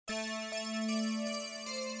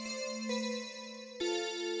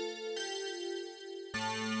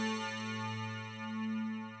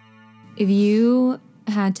If you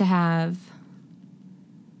had to have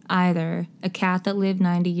either a cat that lived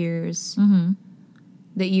 90 years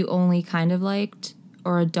that you only kind of liked,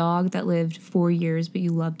 or a dog that lived 4 years but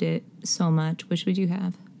you loved it so much, which would you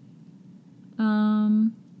have?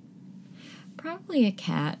 Probably a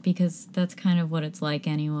cat, because that's kind of what it's like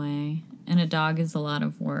anyway. And a dog is a lot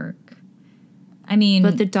of work. I mean,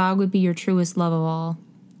 But the dog would be your truest love of all.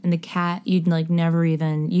 And the cat, you'd never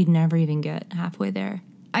even get halfway there.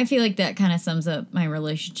 I feel like that kind of sums up my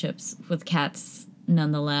relationships with cats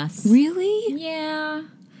nonetheless. Really? Yeah.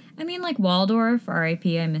 I mean, like Waldorf,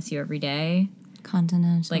 R.I.P., I miss you every day.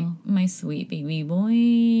 Continental. Like, my sweet baby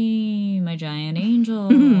boy, my giant angel.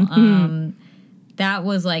 That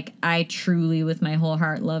was like, I truly, with my whole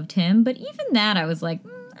heart, loved him. But even that, I was like,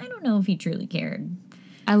 I don't know if he truly cared.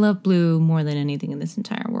 I love Blue more than anything in this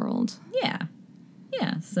entire world. Yeah.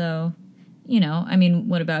 Yeah, so, I mean,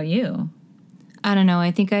 what about you? I don't know.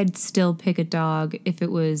 I think I'd still pick a dog if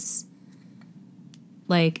it was,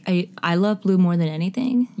 like, I love Blue more than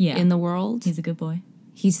anything in the world. He's a good boy.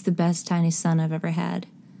 He's the best tiny son I've ever had.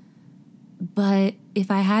 But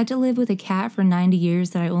if I had to live with a cat for 90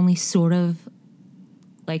 years that I only sort of,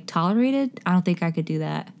 tolerated, I don't think I could do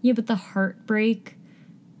that. Yeah, but the heartbreak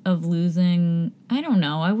of losing, I don't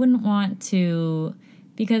know. I wouldn't want to,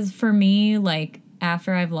 because for me,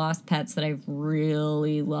 after I've lost pets that I've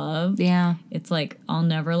really loved, it's like, I'll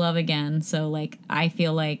never love again. So, I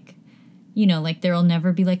feel like, there'll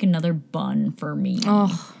never be, another Bun for me.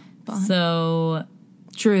 Oh, Bun. So,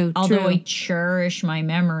 True. Although I cherish my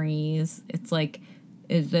memories, it's like,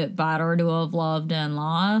 is it better to have loved and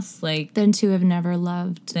lost? Than to have never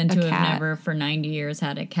loved than to a cat. have never for 90 years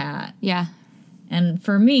had a cat. Yeah. And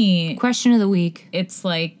for me... Question of the week. It's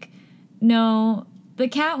like, no, the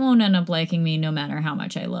cat won't end up liking me no matter how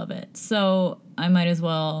much I love it. So I might as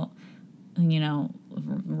well,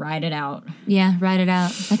 ride it out. Yeah, ride it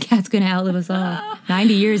out. That cat's going to outlive us all.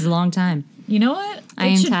 90 years is a long time. You know what?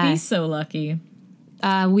 It should be so lucky.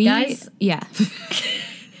 Guys? Yeah.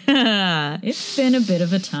 It's been a bit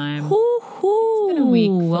of a time. It's been a week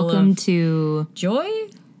full Welcome of to joy,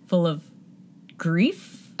 full of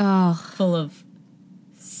grief, full of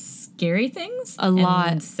scary things,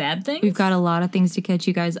 and sad things. We've got a lot of things to catch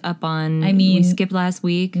you guys up on. I mean, we skipped last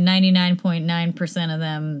week. 99.9% of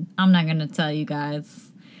them, I'm not going to tell you guys.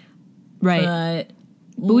 Right.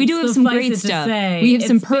 But we do have some great stuff. We have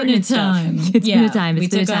some pertinent stuff. It's been a time. We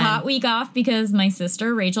took a hot week off because my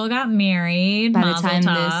sister Rachel got married. By the time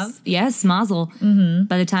mazel. Mm-hmm.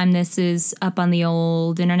 By the time this is up on the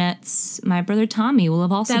old internets, my brother Tommy will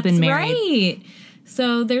have also been married. That's right.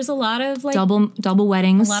 So there's a lot of double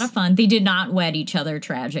weddings. A lot of fun. They did not wed each other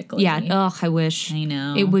tragically. Yeah. Ugh, I wish. I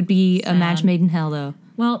know. It would be sad. A match made in hell, though.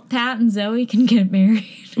 Well, Pat and Zoe can get married.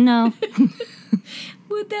 No.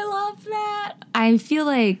 Would they love that? I feel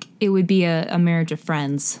like it would be a marriage of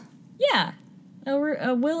friends. Yeah.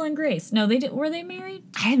 A Will and Grace. No, were they married?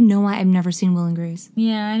 I have no idea. I've never seen Will and Grace.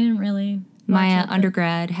 Yeah, I didn't really. My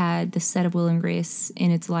undergrad had the set of Will and Grace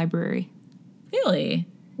in its library. Really?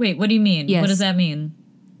 Wait, what do you mean? Yes. What does that mean?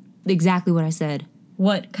 Exactly what I said.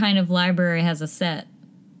 What kind of library has a set?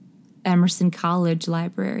 Emerson College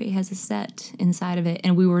Library has a set inside of it.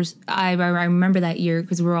 And I remember that year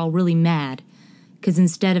because we were all really mad. Because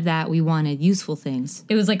instead of that, we wanted useful things.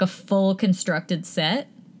 It was like a full constructed set?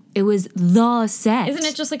 It was the set. Isn't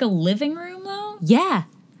it just like a living room, though? Yeah.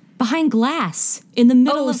 Behind glass. In the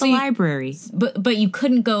middle of the library. But you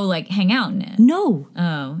couldn't go, hang out in it? No.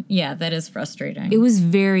 Oh, yeah, that is frustrating. It was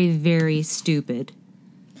very, very stupid.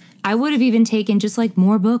 I would have even taken just,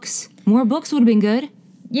 more books. More books would have been good.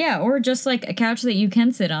 Yeah, or just, a couch that you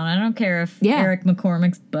can sit on. I don't care if Eric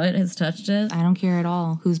McCormick's butt has touched it. I don't care at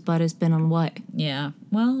all whose butt has been on what. Yeah.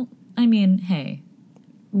 Well, I mean, hey.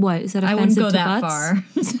 What? Is that offensive to butts? I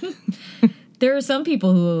wouldn't go that far. There are some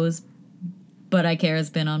people whose butt I care has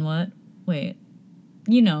been on what? Wait.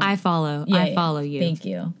 You know. I follow. Yeah, I follow you. Thank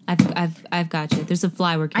you. I've got you. There's a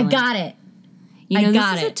fly we're killing. I got it.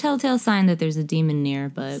 This is a telltale sign that there's a demon near,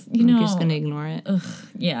 but I'm just going to ignore it. Ugh,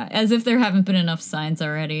 yeah, as if there haven't been enough signs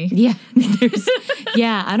already. Yeah.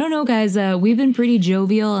 I don't know, guys. We've been pretty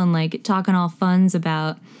jovial and, talking all funs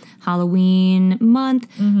about Halloween month.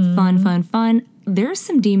 Mm-hmm. Fun. There's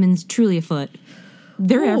some demons truly afoot.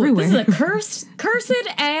 They're everywhere. This is a cursed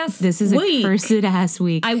ass This is week. A cursed ass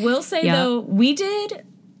week. I will say, though, we did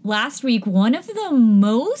last week one of the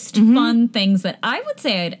most fun things that I would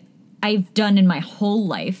say I'd I've done in my whole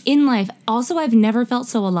life. In life. Also, I've never felt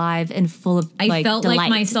so alive and full of I felt delight, like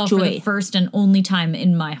myself joy. For the first and only time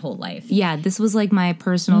in my whole life. Yeah, this was like my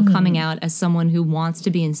personal coming out as someone who wants to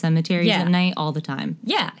be in cemeteries at night all the time.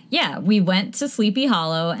 Yeah. We went to Sleepy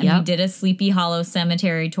Hollow and we did a Sleepy Hollow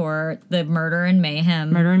cemetery tour, the Murder and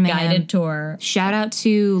Mayhem guided tour. Shout out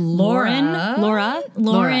to Lauren.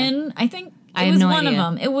 I think it was one of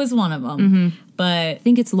them. It was one of them. Mm-hmm. But I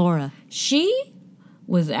think it's Laura. She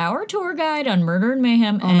was our tour guide on Murder and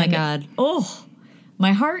Mayhem. Oh, my God. Oh,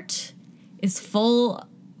 my heart is full,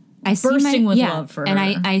 bursting with love for her.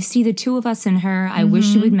 And I see the two of us in her. I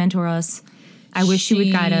wish she would mentor us. I wish she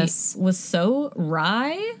would guide us. Was so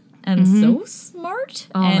wry and so smart.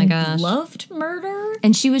 Oh, my gosh. Loved murder.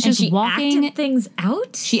 And she was just walking. Acted things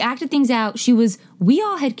out. She acted things out. We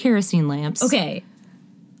all had kerosene lamps. Okay.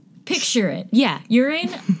 Picture it. Yeah. You're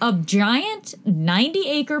in a giant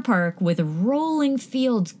 90-acre park with rolling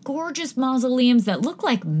fields, gorgeous mausoleums that look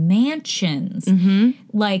like mansions. Mm-hmm.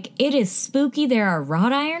 Like, it is spooky. There are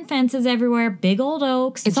wrought iron fences everywhere, big old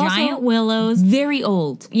oaks, giant willows. Very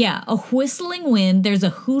old. Yeah. A whistling wind. There's a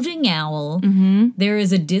hooting owl. Mm-hmm. There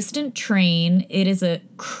is a distant train. It is a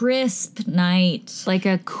crisp night. Like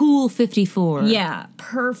a cool 54. Yeah.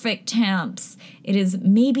 Perfect temps. It is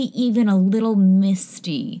maybe even a little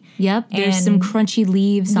misty. Yep, there's some crunchy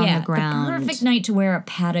leaves on the ground. The perfect night to wear a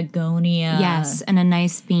Patagonia. Yes, and a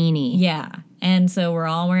nice beanie. Yeah, and so we're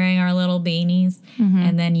all wearing our little beanies,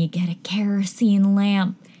 and then you get a kerosene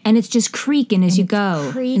lamp. And it's just creaking as you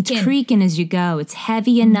go. It's creaking as you go. It's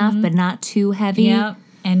heavy enough, but not too heavy. Yep,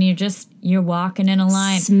 and you're walking in a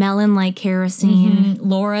line. Smelling like kerosene. Mm-hmm.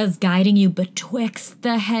 Laura's guiding you betwixt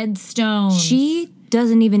the headstones. She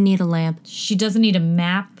doesn't even need a lamp. She doesn't need a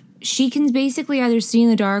map. She can basically either see in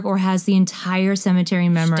the dark or has the entire cemetery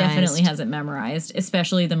memorized. She definitely has it memorized,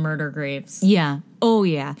 especially the murder graves. Yeah. Oh,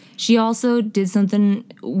 yeah. She also did something.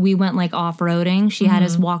 We went like off-roading. She had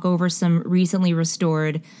us walk over some recently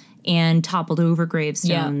restored and toppled over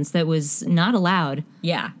gravestones that was not allowed.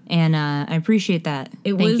 Yeah. And I appreciate that.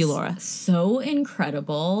 Thank you, Laura. So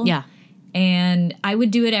incredible. Yeah. And I would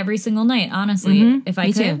do it every single night, honestly, if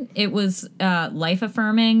I could. Too. It was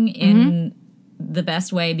life-affirming in the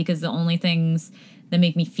best way, because the only things that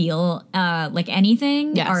make me feel like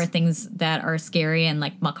anything are things that are scary and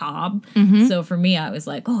like macabre. Mm-hmm. So for me, I was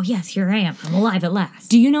like, oh, yes, here I am. I'm alive at last.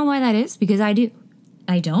 Do you know why that is? Because I do.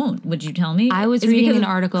 I don't. Would you tell me? I was reading an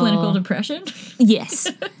article. Clinical depression? Yes.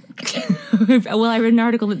 Well, I read an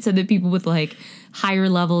article that said that people with like higher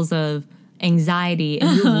levels of anxiety and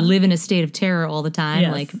who live in a state of terror all the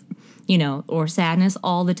time, like, or sadness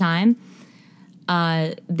all the time,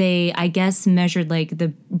 they, I guess, measured like the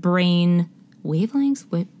brain wavelengths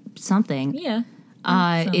with something. Yeah.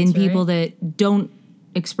 In people that don't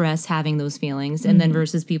express having those feelings, and then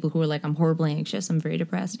versus people who are like, I'm horribly anxious, I'm very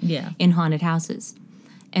depressed. Yeah. In haunted houses.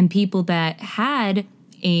 And people that had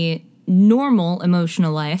a normal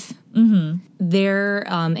emotional life, their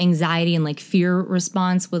anxiety and like fear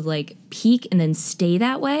response would like peak and then stay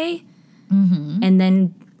that way, and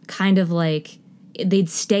then kind of like they'd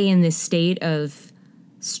stay in this state of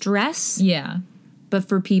stress. Yeah. But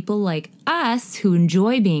for people like us who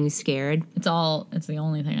enjoy being scared, it's the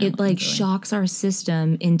only thing. It like shocks our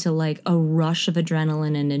system into like a rush of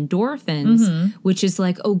adrenaline and endorphins, which is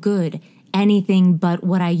like, oh, good. Anything but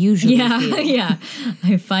what I usually feel. Yeah.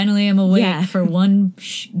 I finally am awake for one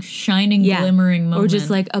shining, glimmering moment. Or just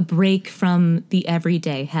like a break from the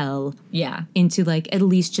everyday hell. Yeah. Into like at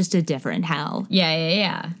least just a different hell.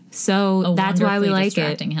 Yeah. So that's why we like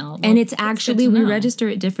it. Hell. Well, and it's actually, we register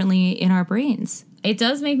it differently in our brains. It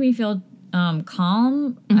does make me feel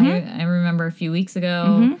calm. I remember a few weeks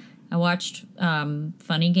ago, I watched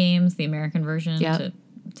Funny Games, the American version, to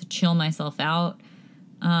chill myself out.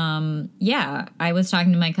 I was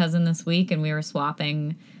talking to my cousin this week, and we were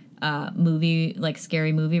swapping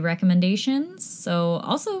scary movie recommendations. So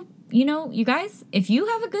also, you guys, if you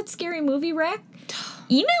have a good scary movie rec,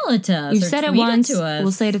 email it to us. We've said it once.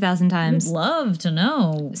 We'll say it 1,000 times. We'd love to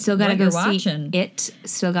know. Still gotta go see it.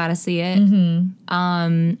 Still gotta see it.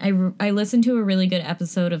 I listened to a really good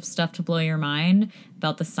episode of Stuff to Blow Your Mind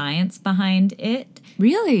about the science behind it.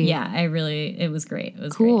 Really? Yeah, it was great. It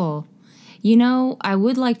was cool. Great. I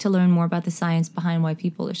would like to learn more about the science behind why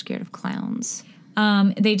people are scared of clowns.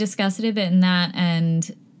 They discussed it a bit in that,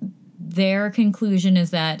 and their conclusion is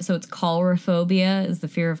that, so it's coulrophobia is the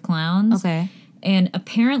fear of clowns. Okay. And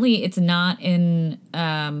apparently it's not in,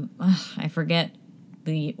 I forget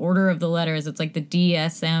the order of the letters. It's like the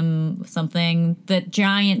DSM something, the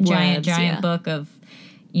giant book of,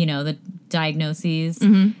 the diagnoses.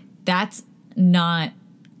 That's not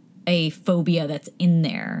a phobia that's in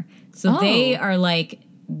there. So they are like,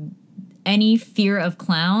 any fear of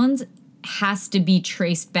clowns has to be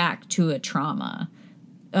traced back to a trauma.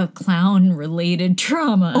 A clown-related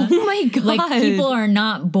trauma. Oh my God. Like, people are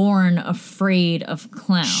not born afraid of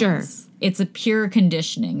clowns. Sure. It's a pure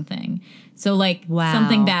conditioning thing. So, like,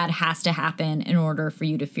 something bad has to happen in order for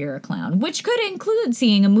you to fear a clown, which could include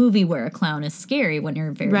seeing a movie where a clown is scary when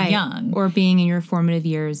you're very young. Or being in your formative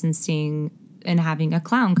years and seeing and having a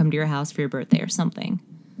clown come to your house for your birthday or something.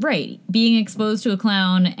 Right. Being exposed to a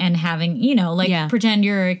clown and having, you know, like, pretend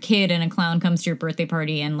you're a kid and a clown comes to your birthday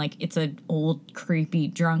party and, like, it's an old, creepy,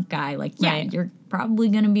 drunk guy. Like, you're probably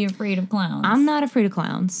going to be afraid of clowns. I'm not afraid of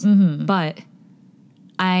clowns. But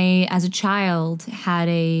I, as a child, had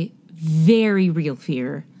a very real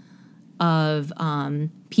fear of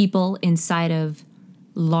people inside of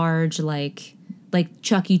large, like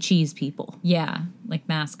Chuck E. Cheese people. Yeah, like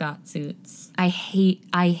mascot suits. I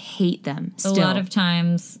hate them still. A lot of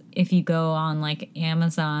times, if you go on, like,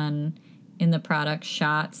 Amazon in the product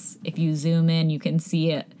shots, if you zoom in, you can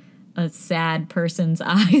see a sad person's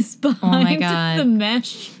eyes behind the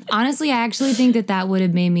mesh. Honestly, I actually think that would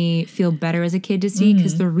have made me feel better as a kid to see,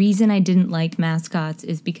 because the reason I didn't like mascots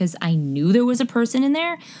is because I knew there was a person in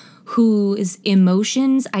there whose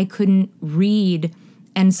emotions I couldn't read.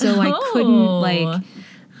 And so I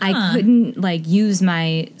couldn't use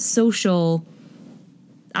my social,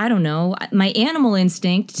 I don't know, my animal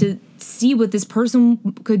instinct to see what this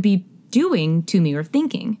person could be doing to me or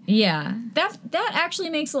thinking. Yeah, that actually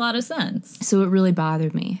makes a lot of sense. So it really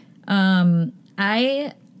bothered me.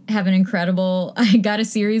 I have I got a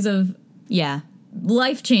series of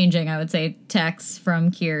life-changing, I would say, texts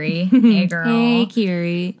from Kiri. Hey, girl. Hey,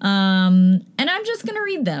 Kiri. And I'm just going to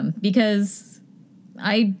read them because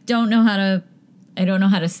I don't know how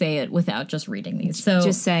to say it without just reading these. So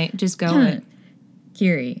just go it.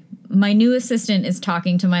 Kiri, my new assistant is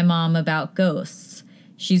talking to my mom about ghosts.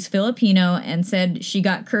 She's Filipino and said she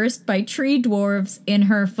got cursed by tree dwarves in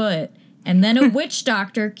her foot, and then a witch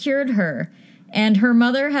doctor cured her. And her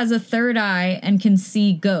mother has a third eye and can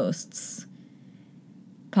see ghosts.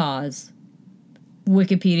 Pause.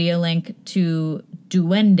 Wikipedia link to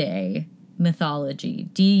Duende mythology.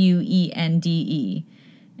 Duende.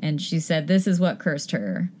 And she said this is what cursed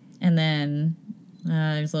her. And then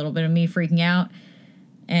there's a little bit of me freaking out.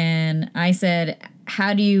 And I said,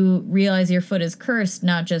 how do you realize your foot is cursed,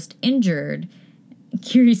 not just injured?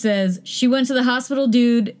 Kiri says, she went to the hospital,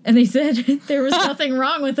 dude, and they said there was nothing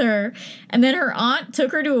wrong with her. And then her aunt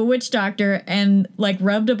took her to a witch doctor and, like,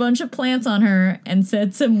 rubbed a bunch of plants on her and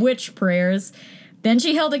said some witch prayers. Then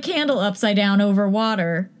she held a candle upside down over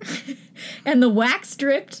water. And the wax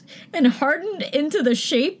dripped and hardened into the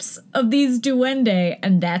shapes of these duende,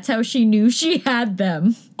 and that's how she knew she had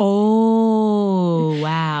them. Oh,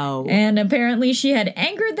 wow. And apparently she had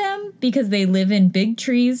angered them because they live in big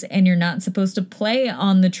trees and you're not supposed to play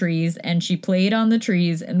on the trees, and she played on the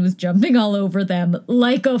trees and was jumping all over them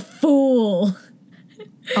like a fool.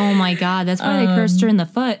 Oh my God, that's why they cursed her in the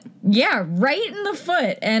foot. Yeah, right in the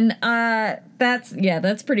foot. And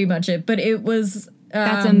that's pretty much it. But it was...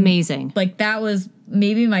 that's amazing. Like, that was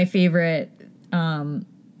maybe my favorite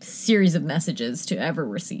series of messages to ever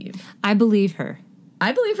receive. I believe her.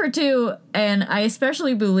 I believe her too, and I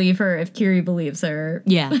especially believe her if Kiri believes her.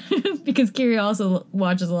 Yeah. Because Kiri also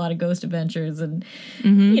watches a lot of Ghost Adventures, and,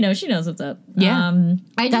 you know, she knows what's up. Yeah.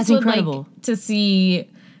 I just would incredible. Like to see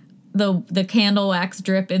the candle wax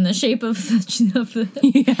drip in the shape of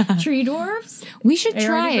the tree dwarves. We should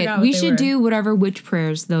try it. We should do whatever witch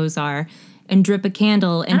prayers those are. And drip a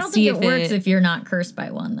candle and see if it works if you're not cursed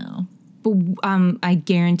by one, though. But I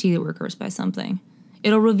guarantee that we're cursed by something.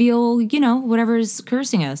 It'll reveal, you know, whatever's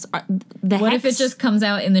cursing us. What if it just comes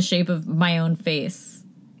out in the shape of my own face?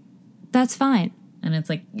 That's fine. And it's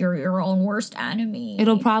like, you're your own worst enemy.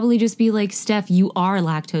 It'll probably just be like, Steph, you are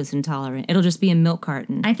lactose intolerant. It'll just be a milk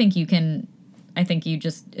carton. I think you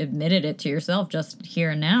just admitted it to yourself just here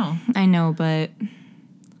and now. I know, but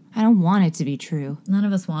I don't want it to be true. None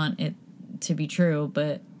of us want it to be true,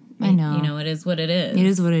 but I know. You know, it is what it is. It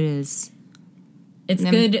is what it is. It's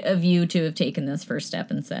good of you to have taken this first step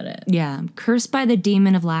and said it. Yeah. I'm cursed by the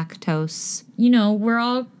demon of lactose. You know,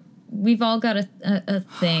 we've all got a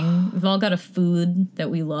thing. We've all got a food that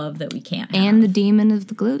we love that we can't have. And the demon of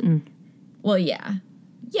the gluten. Well, yeah.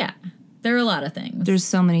 Yeah. There are a lot of things. There's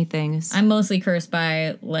so many things. I'm mostly cursed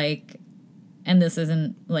by, like, and this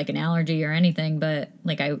isn't like an allergy or anything, but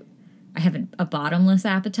like I have a bottomless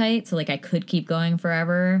appetite, so like I could keep going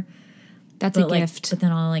forever. That's a gift. But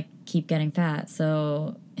then I'll like keep getting fat.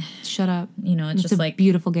 So shut up. You know, it's just a like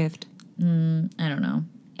beautiful gift. I don't know.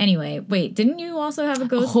 Anyway, wait, didn't you also have a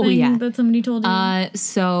ghost thing that somebody told you?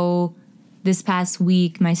 So this past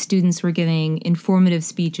week, my students were giving informative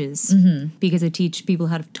speeches because I teach people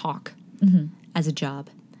how to talk as a job.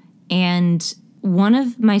 And one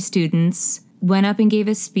of my students went up and gave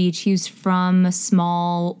a speech. He was from a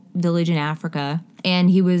small village in Africa, and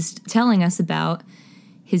he was telling us about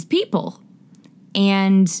his people.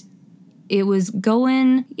 And it was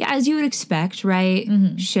going, as you would expect, right?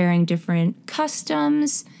 Sharing different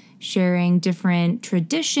customs, sharing different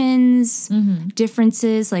traditions,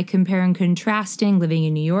 differences, like comparing and contrasting living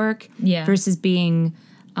in New York versus being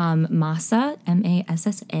Massa,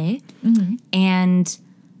 M-A-S-S-A. And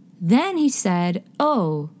then he said,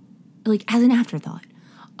 like as an afterthought,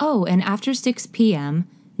 and after 6 p.m.,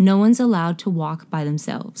 no one's allowed to walk by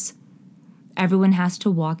themselves. Everyone has to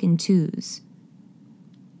walk in twos.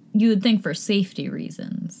 You would think for safety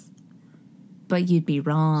reasons. But you'd be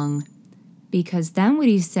wrong. Because then what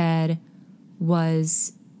he said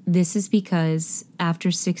was, this is because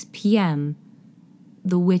after 6 p.m.,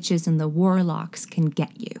 the witches and the warlocks can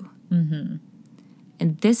get you.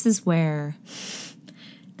 And this is where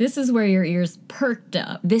your ears perked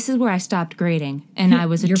up. This is where I stopped grading. And I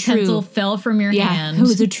was your pencil fell from your hand. I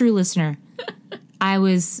was a true listener. I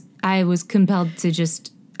was compelled to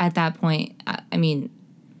just, at that point, I mean...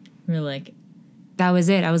 You're like... That was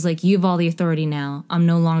it. I was like, you have all the authority now. I'm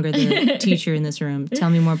no longer the teacher in this room. Tell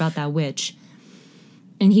me more about that witch.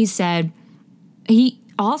 And he said... He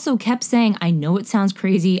also kept saying, I know it sounds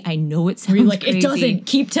crazy. I know it sounds like, crazy. It doesn't.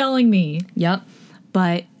 Keep telling me. Yep.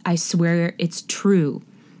 But I swear it's true.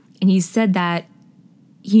 And he said that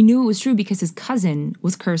he knew it was true because his cousin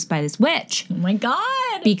was cursed by this witch. Oh my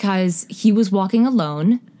God. Because he was walking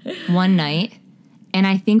alone one night, and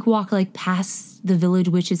I think walked like past the village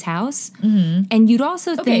witch's house. And you'd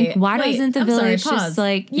also think, why doesn't the village just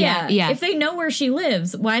like... Yeah. If they know where she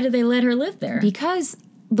lives, why do they let her live there? Because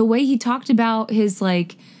the way he talked about his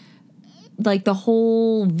like the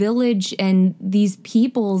whole village and these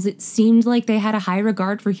peoples, it seemed like they had a high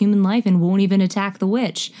regard for human life and won't even attack the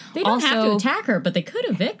witch. They don't have to attack her, but they could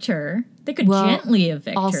evict her. They could gently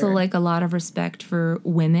evict her. Also, like, a lot of respect for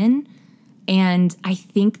women. And I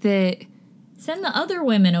think that... Send the other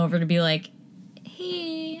women over to be like,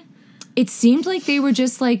 hey... It seemed like they were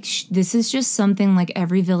just like, this is just something like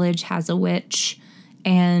every village has a witch.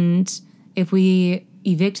 And if we...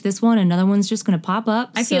 evict this one, another one's just going to pop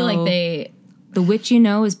up. I feel like the witch you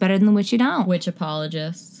know is better than the witch you don't. Witch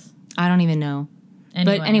apologists. I don't even know.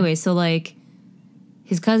 But anyway, so like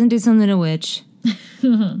his cousin did something to a witch.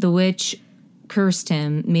 The witch cursed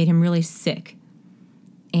him, made him really sick.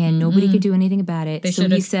 And nobody could do anything about it. They should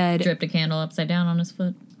have dripped a candle upside down on his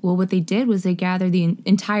foot. Well, what they did was they gathered the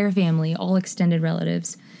entire family, all extended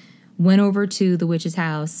relatives, went over to the witch's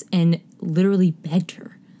house and literally begged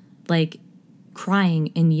her. Like,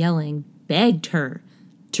 crying and yelling, begged her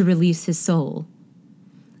to release his soul.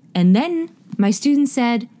 And then my student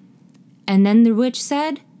said, and then the witch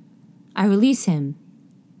said, I release him.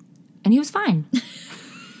 And he was fine.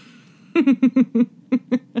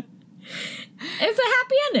 It's a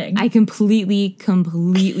happy ending. I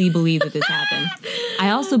completely believe that this happened. I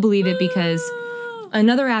also believe it because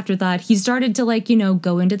another afterthought, he started to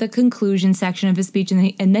go into the conclusion section of his speech,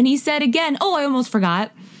 and then he said again, I almost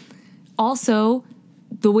forgot. Also,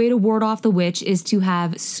 the way to ward off the witch is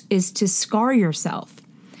to scar yourself.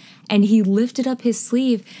 And he lifted up his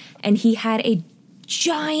sleeve, and he had a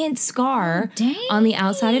giant scar on the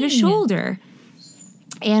outside of his shoulder.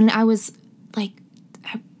 And I was like,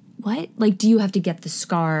 what? Like, do you have to get the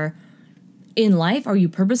scar in life? Are you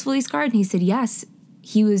purposefully scarred? And he said, yes.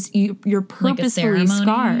 You're purposefully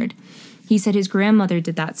scarred. He said his grandmother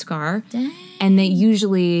did that scar. Dang. And that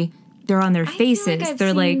usually... They're on their faces. I feel like I've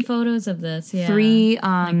They're seen photos of this. Yeah, 3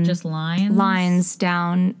 just lines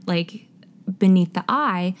down beneath the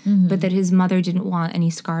eye, but that his mother didn't want any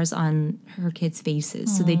scars on her kids'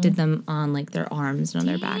 faces, so they did them on their arms and on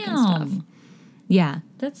their back and stuff. Yeah,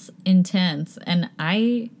 that's intense. And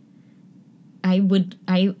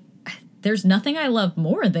there's nothing I love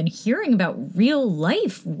more than hearing about real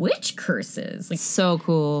life witch curses. So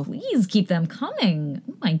cool. Please keep them coming.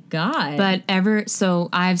 Oh my God. But so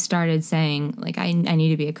I've started saying I need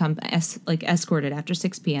to be escorted after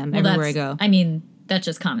 6 p.m. everywhere I go. I mean, that's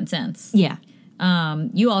just common sense. Yeah.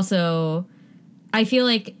 You also, I feel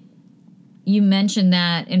like you mentioned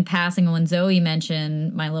that in passing when Zoe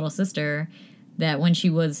mentioned, my little sister, that when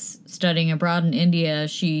she was studying abroad in India,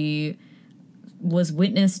 she was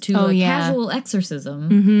witness to casual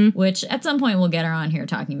exorcism, which at some point we'll get her on here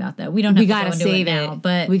talking about that. We don't have to go into it now,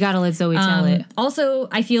 but we gotta let Zoe tell it. Also,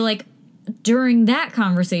 I feel like during that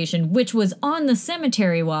conversation, which was on the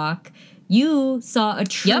cemetery walk, you saw a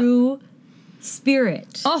true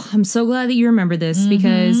spirit. Oh, I'm so glad that you remember this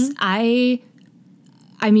because I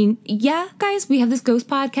mean, yeah, guys, we have this ghost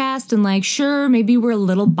podcast and like, sure, maybe we're a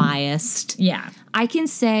little biased. Yeah. I can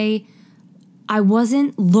say I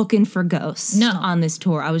wasn't looking for ghosts on this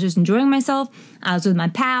tour. I was just enjoying myself. I was with my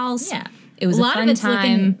pals. Yeah. It was a lot of it's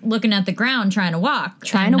looking at the ground, trying to walk,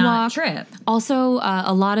 trip. Also,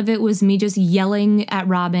 a lot of it was me just yelling at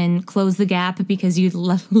Robin, "Close the gap," because you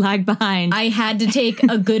lag behind. I had to take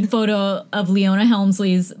a good photo of Leona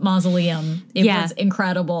Helmsley's mausoleum. It was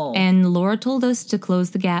incredible. And Laura told us to close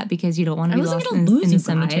the gap because you don't want to be lost in the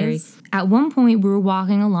cemetery. At one point, we were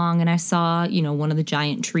walking along, and I saw, one of the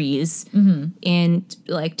giant trees, and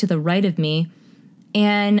like to the right of me,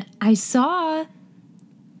 and I saw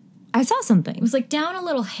something. It was like down a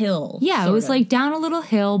little hill. Yeah, it was like down a little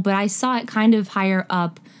hill, but I saw it kind of higher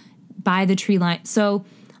up by the tree line. So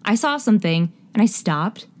I saw something and I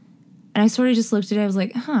stopped and I sort of just looked at it. I was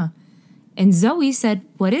like, huh. And Zoe said,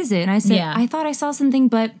 what is it? And I said, I thought I saw something,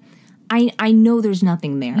 but I know there's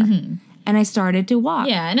nothing there. And I started to walk.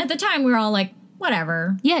 Yeah, and at the time we were all like,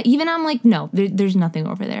 whatever. Yeah, even I'm like, no, there's nothing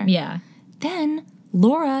over there. Yeah. Then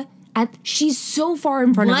Laura... she's so far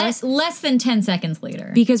in front of us. Less than 10 seconds later.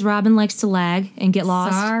 Because Robin likes to lag and get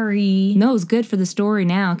lost. Sorry. No, it's good for the story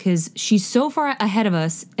now because she's so far ahead of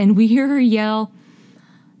us and we hear her yell,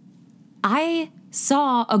 I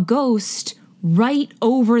saw a ghost right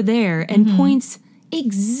over there and points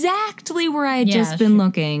exactly where I had just been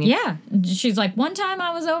looking. Yeah. She's like, one time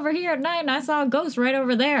I was over here at night and I saw a ghost right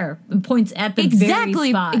over there. And points at the very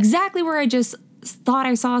spot. Exactly where I just thought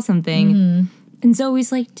I saw something. And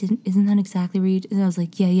Zoe's like, isn't that exactly where you... And I was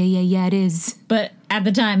like, yeah, it is. But at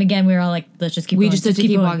the time, again, we were all like, let's just keep going. We just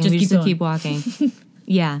keep walking. We just keep walking.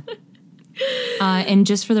 Yeah. And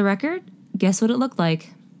just for the record, guess what it looked like?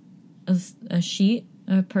 A sheet?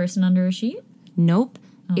 A person under a sheet? Nope.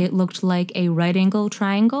 Oh. It looked like a right angle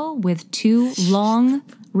triangle with two long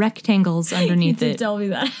rectangles underneath it. You did tell me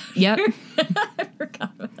that. Yep. I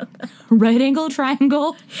forgot about that. Right angle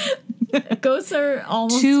triangle. Ghosts are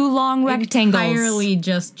almost two long rectangles. Entirely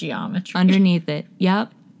just geometry. Underneath it.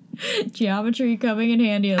 Yep. Geometry coming in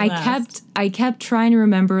handy at last. I kept trying to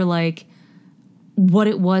remember like what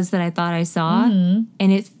it was that I thought I saw. And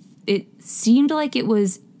it seemed like it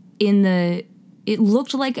was it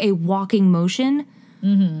looked like a walking motion.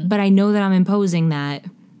 But I know that I'm imposing that.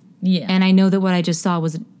 Yeah. And I know that what I just saw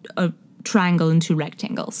was a triangle and two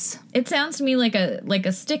rectangles. It sounds to me like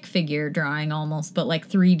a stick figure drawing almost, but like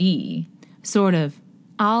 3D. Sort of.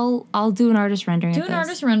 I'll do an artist rendering. Do an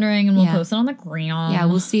artist rendering and we'll post it on the ground. Yeah,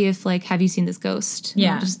 we'll see if like, have you seen this ghost?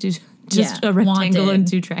 Yeah. Just do a rectangle and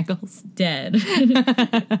two triangles. Dead. It's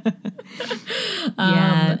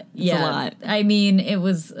a lot. I mean, it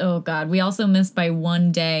was, oh God. We also missed by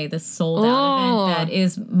one day the sold out event that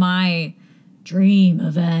is my dream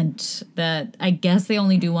event that I guess they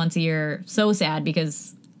only do once a year. So sad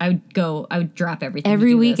because I would drop everything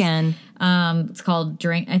every weekend. It's called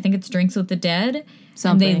I think it's Drinks with the Dead.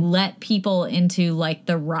 Something. And they let people into like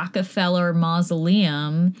the Rockefeller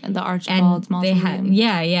Mausoleum and the Archibald's Mausoleum.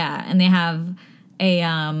 And they have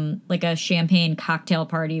a like a champagne cocktail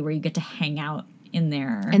party where you get to hang out in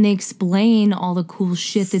there. And they explain all the cool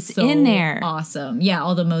shit that's in there. Awesome. Yeah,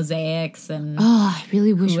 all the mosaics and I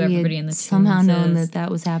really wish we had somehow known that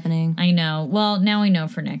was happening. I know. Well, now we know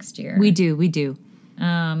for next year. We do. Do you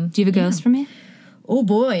have a ghost for me? Oh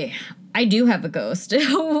boy. I do have a ghost.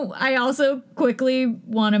 I also quickly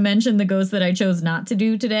want to mention the ghost that I chose not to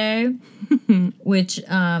do today, which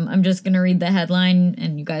I'm just going to read the headline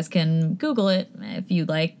and you guys can Google it if you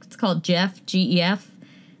like. It's called Jeff, G-E-F.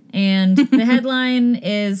 And the headline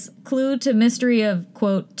is Clue to Mystery of,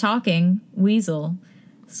 quote, Talking Weasel.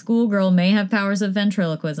 Schoolgirl may have powers of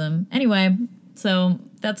ventriloquism. Anyway, so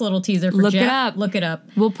that's a little teaser for Jeff. Look it up.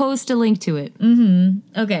 We'll post a link to it.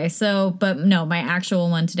 Okay, but no, my actual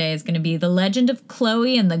one today is going to be The Legend of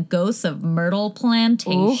Chloe and the Ghosts of Myrtle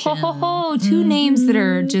Plantation. Two names that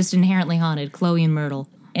are just inherently haunted, Chloe and Myrtle.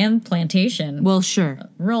 And Plantation. Well, sure.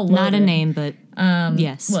 Real loaded. Not a name, but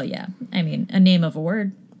yes. Well, yeah. I mean, a name of a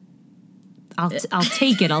word. I'll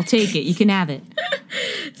take it. I'll take it. You can have it.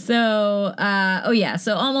 So,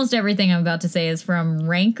 so almost everything I'm about to say is from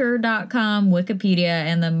Ranker.com, Wikipedia,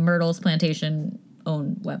 and the Myrtles Plantation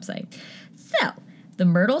own website. So, the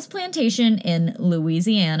Myrtles Plantation in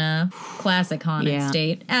Louisiana, classic haunted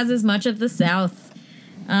state, as is much of the South,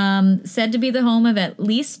 said to be the home of at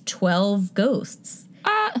least 12 ghosts.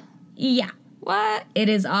 Yeah. What? It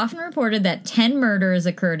is often reported that 10 murders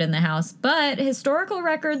occurred in the house, but historical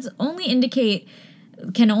records only indicate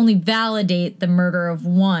can only validate the murder of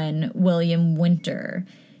one, William Winter.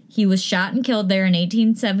 He was shot and killed there in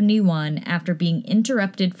 1871 after being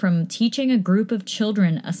interrupted from teaching a group of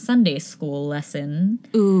children a Sunday school lesson.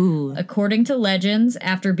 Ooh. According to legends,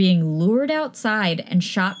 after being lured outside and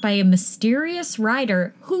shot by a mysterious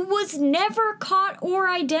rider who was never caught or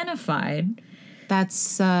identified.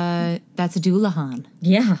 That's Doulahan.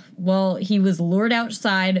 Yeah. Well, he was lured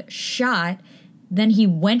outside, shot. Then he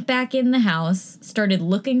went back in the house, started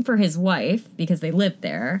looking for his wife because they lived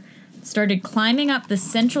there. Started climbing up the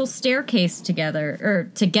central staircase to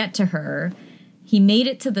get to her. He made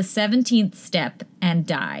it to the 17th step and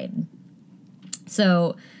died.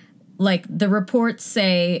 So, like, the reports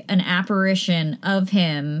say an apparition of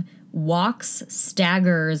him walks,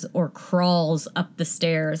 staggers, or crawls up the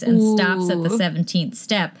stairs and stops at the 17th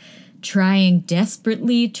step, trying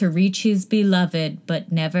desperately to reach his beloved,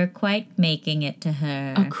 but never quite making it to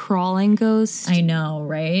her. A crawling ghost? I know,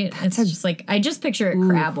 right? It's just like, I just picture it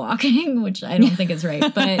crab walking, which I don't think is right,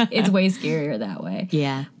 but it's way scarier that way.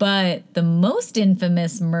 Yeah. But the most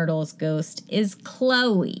infamous Myrtle's ghost is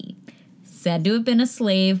Chloe, said to have been a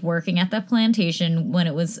slave working at the plantation when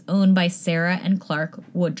it was owned by Sarah and Clark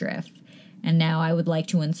Woodruff. And now I would like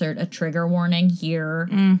to insert a trigger warning here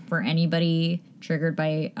for anybody triggered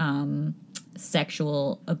by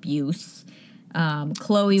sexual abuse.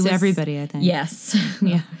 Chloe was... everybody, I think. Yes.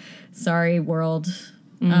 Yeah. Sorry, world.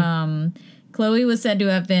 Chloe was said to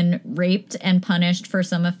have been raped and punished for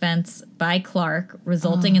some offense by Clark,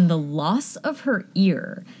 resulting in the loss of her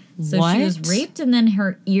ear. So she was raped, and then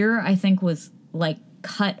her ear, I think, was, like,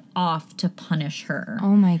 cut off to punish her.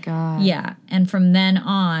 Oh, my God. Yeah. And from then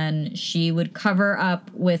on, she would cover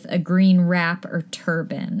up with a green wrap or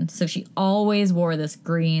turban. So she always wore this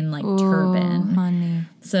green, like, turban. Honey.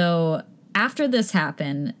 So after this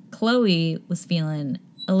happened, Chloe was feeling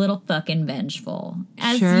a little fucking vengeful.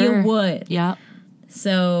 As you would. Yep.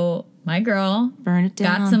 So my girl burn it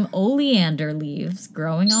down. Got some oleander leaves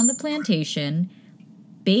growing on the plantation,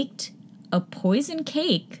 baked a poison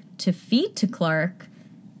cake to feed to Clark,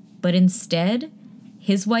 but instead,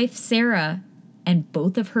 his wife Sarah and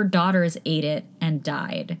both of her daughters ate it and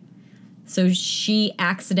died. So she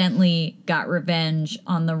accidentally got revenge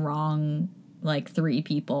on the wrong, like, 3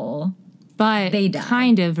 people. But they died.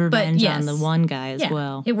 Kind of revenge on the one guy as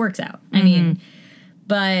well. It works out. I mean,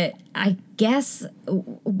 but I guess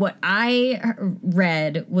what I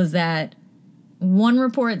read was that one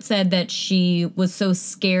report said that she was so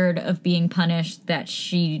scared of being punished that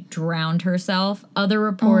she drowned herself. Other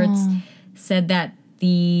reports said that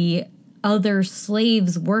the other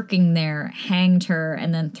slaves working there hanged her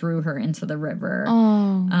and then threw her into the river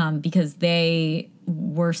because they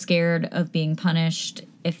were scared of being punished.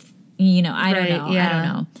 If, you know, I don't know. Yeah. I don't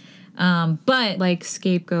know. But like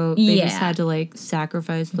scapegoat, they just had to like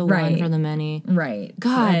sacrifice the one for the many. Right.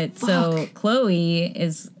 God. So Chloe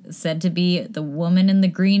is said to be the woman in the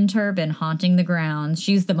green turban haunting the grounds.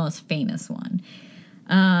 She's the most famous one.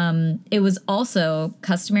 It was also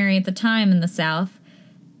customary at the time in the South,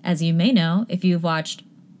 as you may know, if you've watched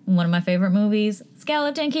one of my favorite movies,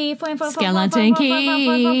 Skeleton Key. Skeleton Key.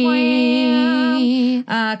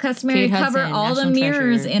 Customary to cover all the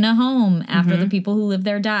mirrors in a home after the people who live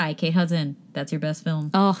there die. Kate Hudson, that's your best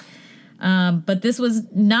film. Oh. But this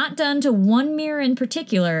was not done to one mirror in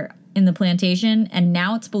particular in the plantation, and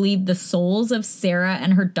now it's believed the souls of Sarah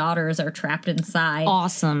and her daughters are trapped inside.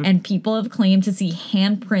 Awesome. And people have claimed to see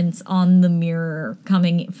handprints on the mirror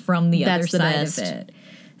coming from the other side of it.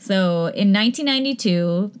 So in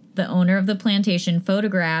 1992, the owner of the plantation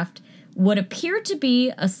photographed what appeared to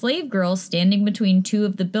be a slave girl standing between 2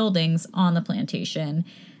 of the buildings on the plantation.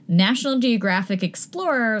 National Geographic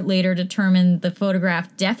Explorer later determined the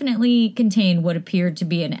photograph definitely contained what appeared to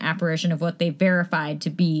be an apparition of what they verified to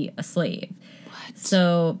be a slave. What?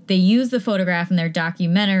 So they used the photograph in their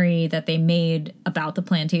documentary that they made about the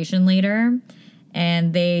plantation later,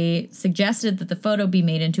 and they suggested that the photo be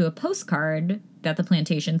made into a postcard that the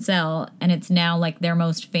plantation sell, and it's now like their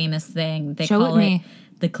most famous thing. They call it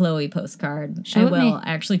the Chloe postcard. I will.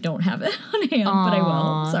 I actually don't have it on hand, but I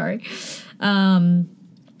will. Sorry.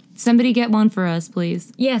 Somebody get one for us,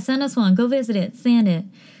 please. Yeah, send us one. Go visit it. Sand it.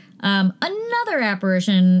 Another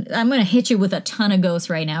apparition. I'm going to hit you with a ton of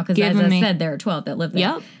ghosts right now because, as I said, there are 12 that live there.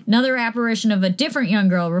 Yep. Another apparition of a different young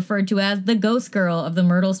girl referred to as the ghost girl of the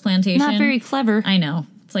Myrtles plantation. Not very clever. I know.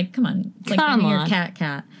 It's like, come on. It's like giving your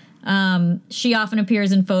cat. She often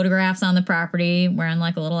appears in photographs on the property wearing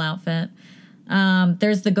like a little outfit.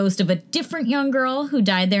 There's the ghost of a different young girl who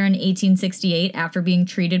died there in 1868 after being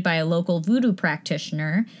treated by a local voodoo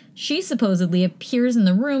practitioner. She supposedly appears in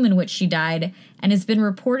the room in which she died and has been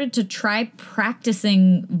reported to try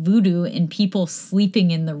practicing voodoo in people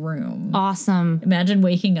sleeping in the room. Awesome. Imagine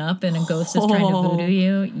waking up and a ghost is trying to voodoo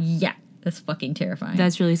you. Yeah, that's fucking terrifying.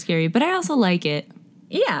 That's really scary, but I also like it.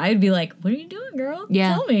 Yeah, I'd be like, what are you doing, girl?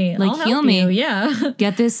 Yeah. Tell me. Like, I'll heal help me. you. Yeah.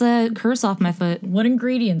 Get this curse off my foot. What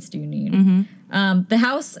ingredients do you need? The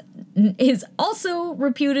house is also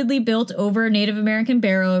reputedly built over Native American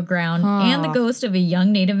burial ground, and the ghost of a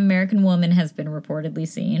young Native American woman has been reportedly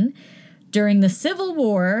seen. During the Civil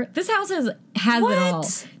War, this house has it all.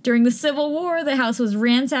 During the Civil War, the house was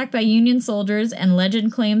ransacked by Union soldiers, and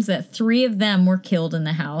legend claims that 3 of them were killed in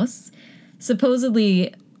the house.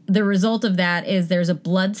 Supposedly, the result of that is there's a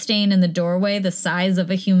blood stain in the doorway the size of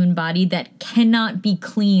a human body that cannot be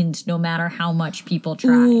cleaned no matter how much people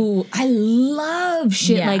try. Ooh, I love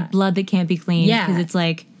shit like blood that can't be cleaned. Yeah. Because it's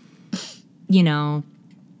like, you know,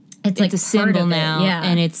 it's like a symbol now. Yeah.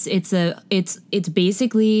 And it's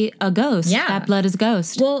basically a ghost. Yeah. That blood is a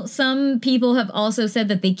ghost. Well, some people have also said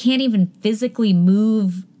that they can't even physically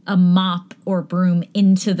move a mop or broom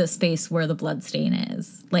into the space where the blood stain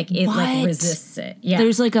is. Like, it like resists it. Yeah.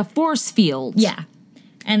 There's like a force field. Yeah.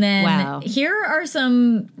 And then here are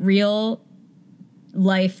some real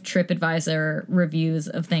life TripAdvisor reviews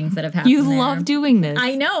of things that have happened. You love doing this.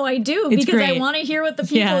 I know, I do, It's because great. I want to hear what the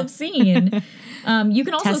people have seen. You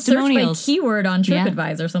can also search by keyword on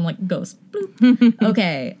TripAdvisor. So I'm like, ghost. Bloop.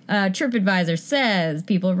 Okay. TripAdvisor says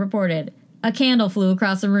people have reported a candle flew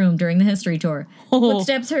across the room during the history tour.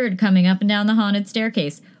 Footsteps heard coming up and down the haunted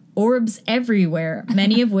staircase. Orbs everywhere,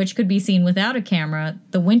 many of which could be seen without a camera.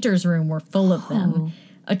 The Winters room were full of them.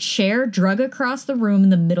 A chair drug across the room in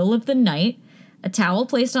the middle of the night. A towel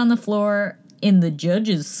placed on the floor in the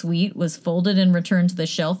judge's suite was folded and returned to the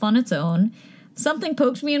shelf on its own. Something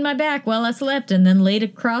poked me in my back while I slept and then laid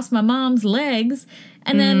across my mom's legs.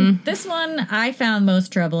 And then this one I found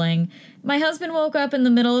most troubling. My husband woke up in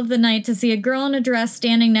the middle of the night to see a girl in a dress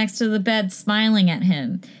standing next to the bed smiling at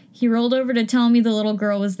him. He rolled over to tell me the little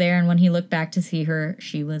girl was there, and when he looked back to see her,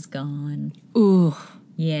 she was gone. Ooh.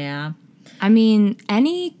 Yeah. I mean,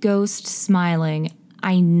 any ghost smiling,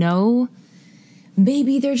 I know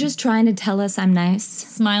maybe they're just trying to tell us I'm nice.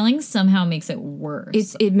 Smiling somehow makes it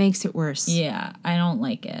worse. It makes it worse. Yeah, I don't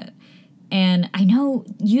like it. And I know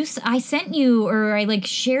I sent you, or I like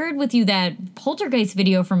shared with you that poltergeist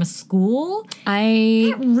video from a school.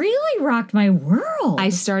 It really rocked my world. I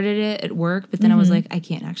started it at work, but then I was like, I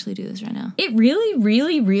can't actually do this right now. It really,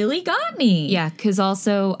 really, really got me. Yeah, because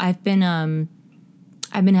also I've been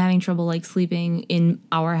having trouble like sleeping in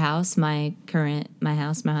our house, my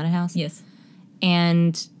haunted house. Yes.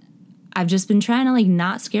 And I've just been trying to like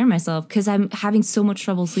not scare myself because I'm having so much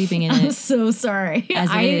trouble sleeping in it. I'm so sorry.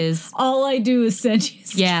 As it is. All I do is send you.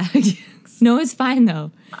 Yeah. No, it's fine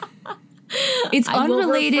though. It's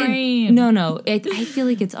unrelated. No. I feel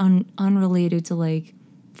like it's unrelated to like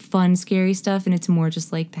fun, scary stuff, and it's more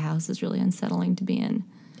just like the house is really unsettling to be in.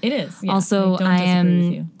 It is. Yeah. Also,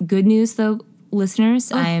 good news though,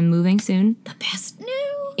 listeners. I am moving soon. The best news.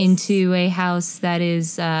 Into a house that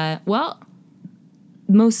is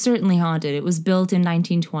most certainly haunted. It was built in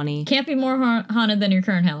 1920. Can't be more haunted than your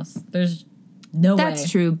current house. There's no way.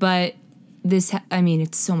 That's true, but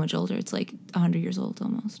it's so much older. It's like 100 years old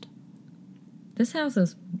almost. This house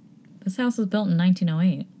was built in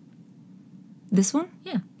 1908. This one?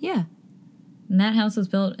 Yeah. Yeah. And that house was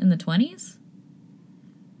built in the 20s?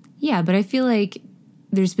 Yeah, but I feel like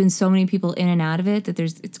there's been so many people in and out of it that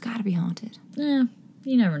it's got to be haunted. Yeah,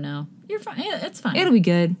 you never know. You're fine. It's fine. It'll be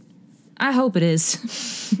good. I hope it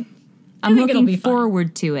is. I'm looking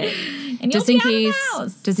forward to it. And just in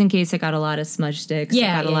case I got a lot of smudge sticks. I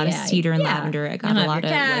got a lot of cedar and lavender. I got a lot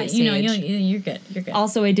of white sage. You're good. You're good.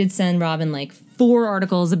 Also, I did send Robin like 4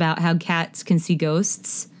 articles about how cats can see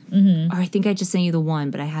ghosts. Or I think I just sent you the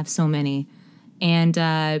one, but I have so many. And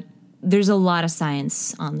there's a lot of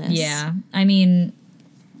science on this. Yeah. I mean,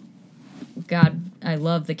 God, I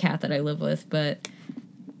love the cat that I live with, but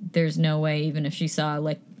there's no way, even if she saw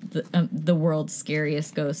like the world's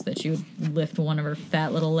scariest ghost, that she would lift one of her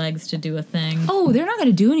fat little legs to do a thing. Oh, they're not going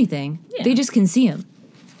to do anything. Yeah. They just can see him.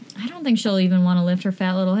 I don't think she'll even want to lift her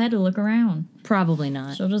fat little head to look around. Probably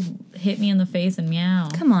not. She'll just hit me in the face and meow.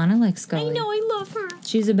 Come on, I like Scully. I know, I love her.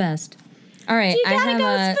 She's the best. All right, you got a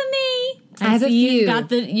ghost for me. I have a few.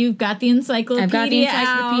 You've got the encyclopedia. I've got the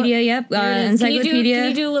encyclopedia. Out. Yep. Encyclopedia. Can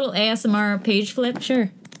you do a little ASMR page flip?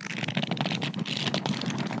 Sure.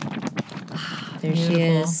 There she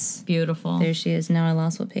is. Beautiful. There she is. Now I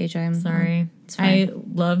lost what page I'm Sorry. I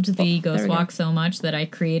loved the Ghost Walk so much that I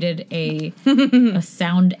created a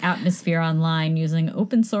sound atmosphere online using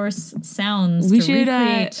open source sounds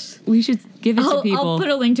recreate. We should give it to people. I'll put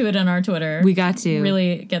a link to it on our Twitter. We got to. It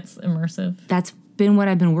really gets immersive. That's been what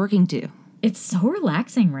I've been working to. It's so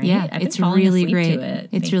relaxing, right? Yeah, it's really great.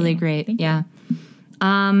 It's really great. Yeah.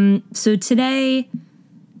 So today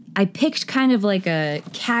I picked kind of like a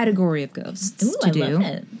category of ghosts to do. I love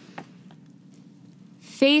it.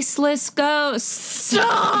 Faceless ghosts. Stop!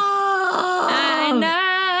 I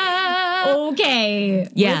know. Okay.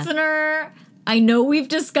 Yeah. Listener, I know we've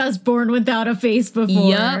discussed Born Without a Face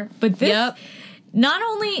before. But this, not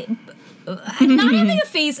only, not having a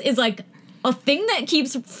face is like a thing that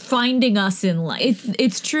keeps finding us in life.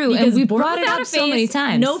 It's true. Because and we've brought it up so many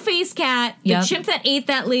times. No Face Cat, the chimp that ate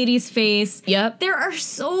that lady's face. Yep. There are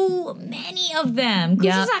so many of them.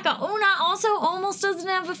 Kushisaka Onna also almost doesn't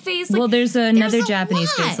have a face. Well, there's another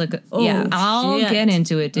Japanese face. I'll get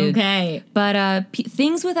into it, dude. Okay. But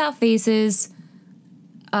things without faces,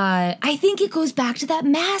 I think it goes back to that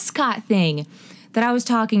mascot thing that I was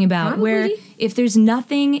talking about. Probably. Where if there's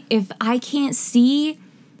nothing, if I can't see...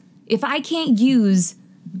 If I can't use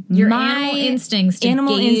your animal instincts to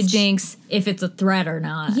gauge if it's a threat or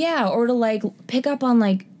not. Yeah, or to like pick up on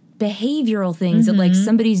like behavioral things that like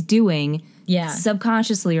somebody's doing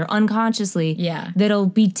subconsciously or unconsciously that'll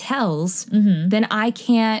be tells, then I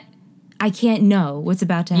can't know what's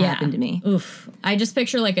about to happen to me. Oof. I just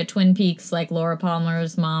picture like a Twin Peaks, like Laura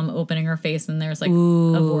Palmer's mom opening her face and there's like a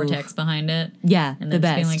vortex behind it. Yeah, and the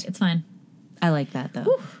best. Being like, it's fine. I like that though.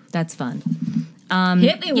 Whew. That's fun.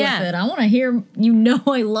 Hit me with it. I want to hear,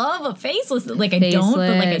 I love a faceless. Like, I don't,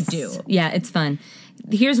 but like I do. Yeah, it's fun.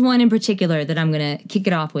 Here's one in particular that I'm going to kick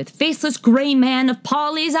it off with. Faceless Gray Man of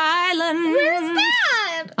Polly's Island. Where's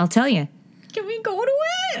that? I'll tell you. Can we go to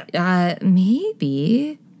it?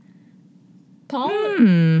 Maybe.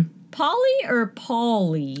 Polly or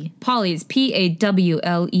Polly? Polly's,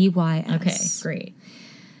 Pawleys. Okay, great.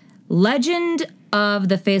 Legend of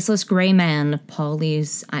the Faceless Gray Man of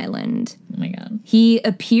Polly's Island. Oh my God. He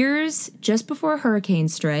appears just before a hurricane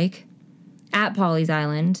strike at Polly's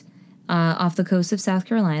Island off the coast of South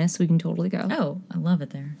Carolina, so we can totally go. Oh, I love it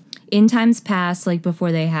there. In times past, like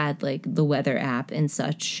before they had like the weather app and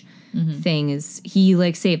such thing, is he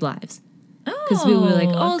like saved lives. Oh, because we were like,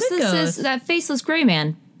 this is that Faceless Gray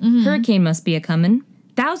Man. Hurricane must be a-coming.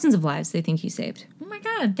 Thousands of lives they think he saved. Oh my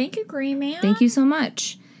God. Thank you, Gray Man. Thank you so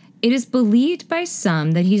much. It is believed by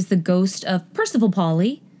some that he's the ghost of Percival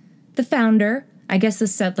Pauly, the founder, I guess the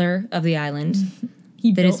settler of the island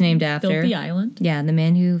it's named after. Built the island? Yeah, the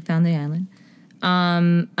man who found the island.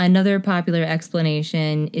 Another popular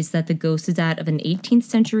explanation is that the ghost is that of an 18th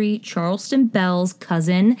century Charleston Bell's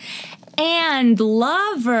cousin and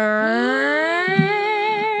lover.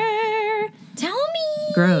 Tell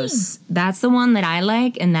me. Gross. That's the one that I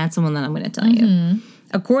like, and that's the one that I'm going to tell you.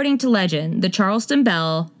 According to legend, the Charleston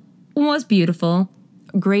Belle was beautiful,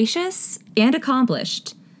 gracious, and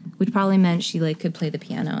accomplished, which probably meant she like could play the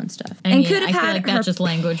piano and stuff. I feel like that's just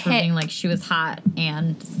language for being like she was hot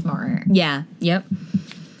and smart. Yeah. Yep.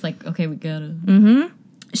 It's like, okay, we gotta.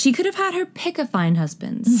 She could have had her pick of fine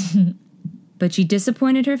husbands, but she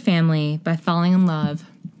disappointed her family by falling in love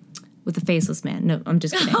with a faceless man. No, I'm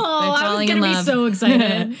just kidding. Oh, I was gonna be so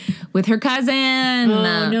excited. With her cousin.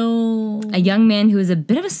 Oh, no. A young man who is a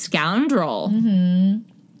bit of a scoundrel.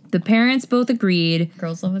 The parents both agreed.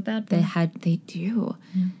 Girls love a bad boy. They do.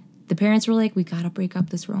 The parents were like, we gotta break up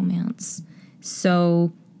this romance.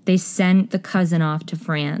 So they sent the cousin off to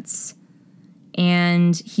France.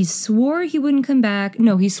 And he swore he wouldn't come back.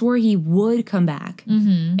 No, he swore he would come back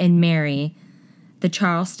and marry the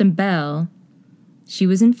Charleston Belle. She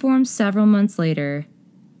was informed several months later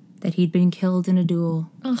that he'd been killed in a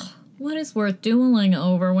duel. Ugh, what is worth dueling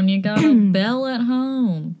over when you got a Belle at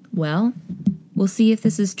home? Well, we'll see if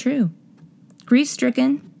this is true.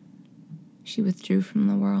 Grief-stricken, she withdrew from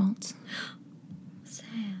the world.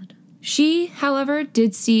 Sad. She, however,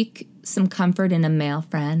 did seek some comfort in a male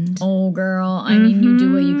friend. Oh, girl. I mean, you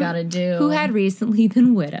do what you gotta do. Who had recently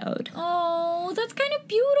been widowed. Oh, that's kind of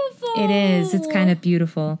beautiful. It is. It's kind of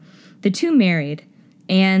beautiful. The two married,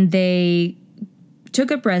 and they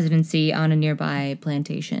took up residency on a nearby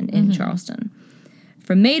plantation in Charleston.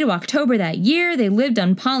 From May to October that year, they lived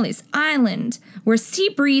on Polly's Island, where sea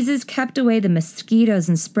breezes kept away the mosquitoes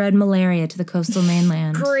and spread malaria to the coastal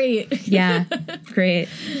mainland. Great. Yeah, great.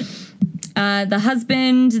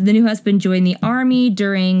 The new husband joined the army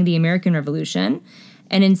during the American Revolution,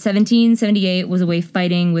 and in 1778 was away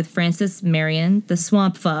fighting with Francis Marion, the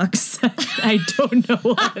swamp fox. I don't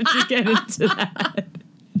know how to get into that.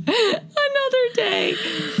 Another day.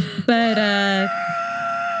 But,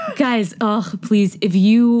 guys, please, if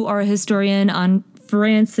you are a historian on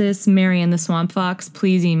Francis Marion the Swamp Fox,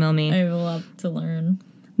 please email me. I would love to learn.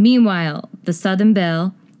 Meanwhile, the Southern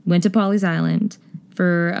Belle went to Pawleys Island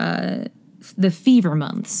for the fever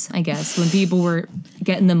months, I guess, when people were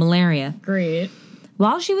getting the malaria. Great.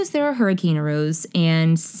 While she was there, a hurricane arose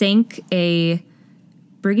and sank a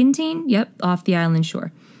brigantine, off the island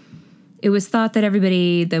shore. It was thought that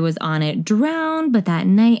everybody that was on it drowned, but that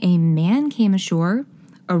night a man came ashore,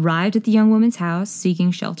 arrived at the young woman's house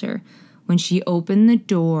seeking shelter. When she opened the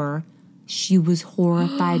door, she was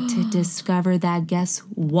horrified to discover that, guess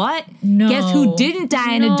what? No. Guess who didn't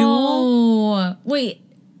die in a duel? Wait,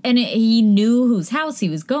 and he knew whose house he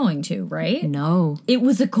was going to, right? No. It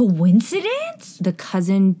was a coincidence? The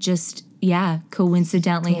cousin just,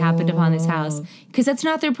 coincidentally happened upon this house. Because that's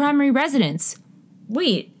not their primary residence.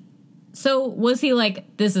 Wait, so was he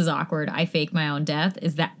like, this is awkward, I fake my own death?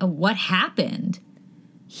 Is that, what happened?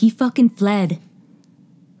 He fucking fled.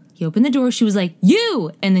 He opened the door, she was like,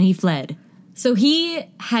 you! And then he fled. So he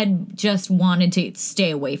had just wanted to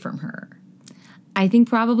stay away from her. I think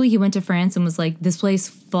probably he went to France and was like, this place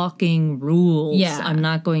fucking rules. Yeah. I'm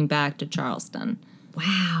not going back to Charleston.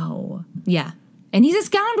 Wow. Yeah. And he's a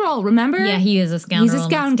scoundrel, remember? Yeah, he is a scoundrel. He's a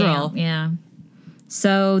scoundrel. Yeah.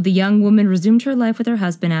 So the young woman resumed her life with her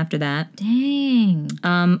husband after that. Dang.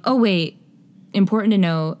 Oh, wait. Important to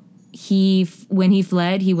know, when he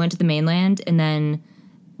fled, he went to the mainland, and then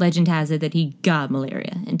legend has it that he got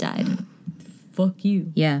malaria and died. Fuck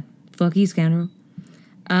you. Yeah. Fuck you, scoundrel.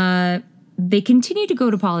 They continued to go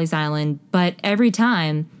to Pawleys Island, but every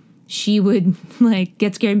time she would,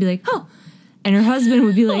 get scared and be like, oh. And her husband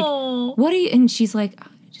would be like, Oh. what are you? And she's like, I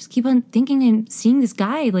just keep on thinking and seeing this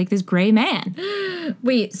guy, this gray man.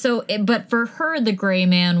 Wait, so, but for her, the gray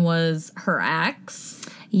man was her ex?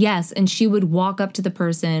 Yes, and she would walk up to the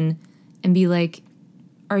person and be like,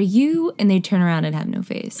 are you? And they'd turn around and have no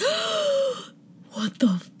face. What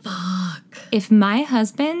the fuck? If my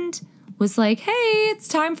husband was like, hey, it's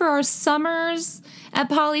time for our summers at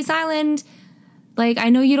Pawleys Island,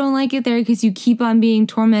 I know you don't like it there because you keep on being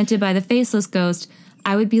tormented by the faceless ghost,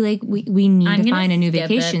 I would be like, we need to find a new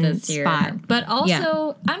vacation spot. But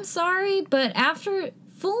also, I'm sorry, but after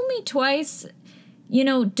fool me twice,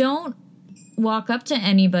 don't walk up to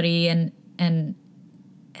anybody and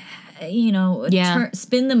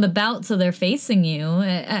spin them about so they're facing you.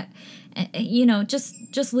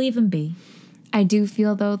 Just leave them be. I do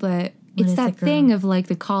feel, though, that it's that thing of,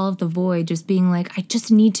 the call of the void, just being like, I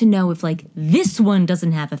just need to know if, this one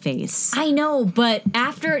doesn't have a face. I know, but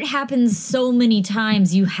after it happens so many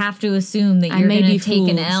times, you have to assume that you're going to take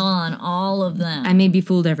an L on all of them. I may be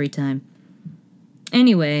fooled every time.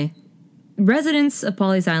 Anyway, residents of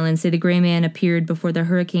Pawleys Island say the gray man appeared before the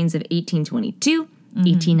hurricanes of 1822,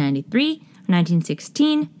 1893,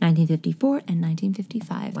 1916, 1954, and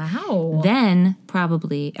 1955. Wow. Then,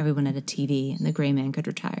 probably, everyone had a TV and the gray man could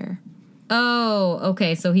retire. Oh,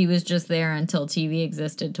 okay. So he was just there until TV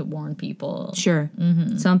existed to warn people. Sure.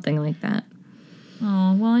 Mm-hmm. Something like that.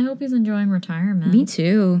 Oh, well, I hope he's enjoying retirement. Me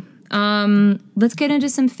too. Let's get into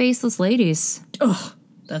some faceless ladies. Ugh,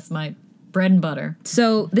 that's my bread and butter.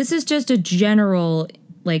 So this is just a general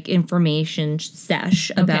information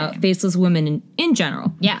sesh about faceless women in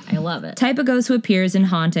general. Yeah, I love it. Type of ghost who appears in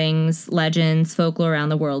hauntings, legends, folklore around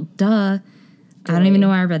the world. Duh. I don't even know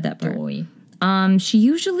why I read that part. Boy. She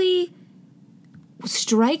usually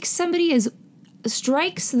strikes the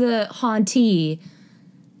hauntee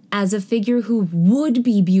as a figure who would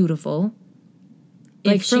be beautiful.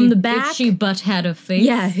 From the back. If she but had a face.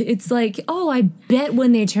 Yeah, it's I bet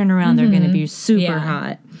when they turn around they're going to be super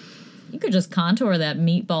hot. You could just contour that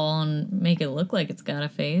meatball and make it look like it's got a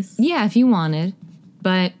face. Yeah, if you wanted.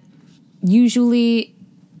 But usually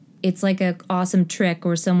it's an awesome trick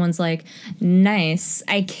where someone's like, nice,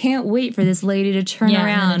 I can't wait for this lady to turn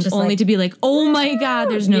around, only to be like, oh my God,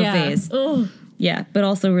 there's no face. Ugh. Yeah, but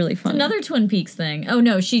also really fun. It's another Twin Peaks thing. Oh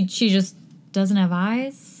no, she just doesn't have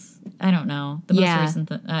eyes? I don't know. The most recent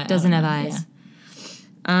thing. Doesn't have eyes.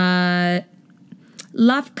 Yeah.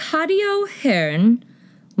 Lafcadio Hearn,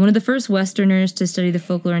 one of the first Westerners to study the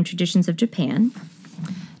folklore and traditions of Japan,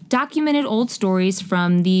 documented old stories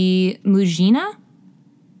from the Mujina,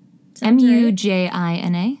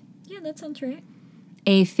 Mujina. Yeah, that sounds right.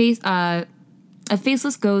 A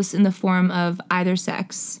faceless ghost in the form of either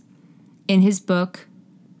sex, in his book,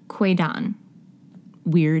 Kwaidan,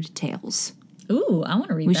 Weird Tales. Ooh, I want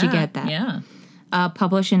to read that. We should get that. Yeah.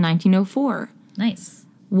 Published in 1904. Nice.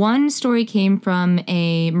 One story came from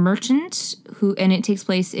a merchant and it takes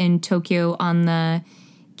place in Tokyo on the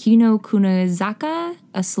Kinokunazaka,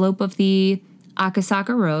 a slope of the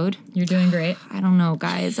Akasaka Road. You're doing great. I don't know,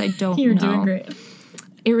 guys. I don't know. You're doing great.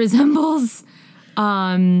 It resembles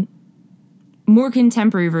more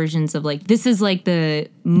contemporary versions of, like, this is like the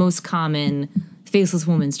most common faceless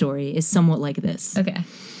woman story is somewhat like this. Okay.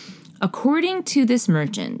 According to this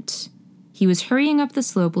merchant, he was hurrying up the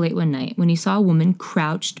slope late one night when he saw a woman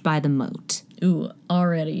crouched by the moat. Ooh,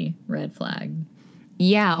 already red flag.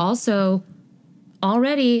 Yeah, also,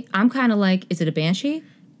 already, I'm kind of like, is it a banshee?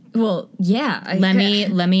 Well, yeah. Let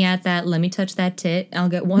me touch that tit. I'll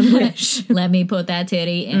get one wish. Let me put that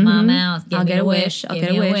titty in my mouth. I'll get a wish. I'll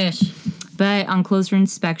get a wish. But on closer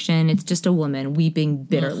inspection, it's just a woman weeping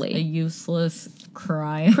bitterly. Ugh, a useless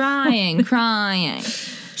cry. Crying.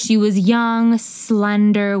 She was young,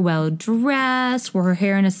 slender, well-dressed, wore her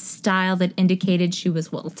hair in a style that indicated she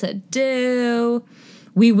was well-to-do.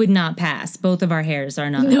 We would not pass. Both of our hairs are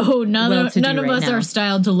not. No, none of us are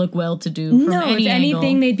styled to look well-to-do. From any if anything,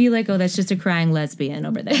 angle. They'd be like, "Oh, that's just a crying lesbian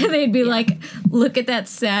over there." They'd be like, "Look at that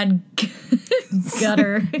sad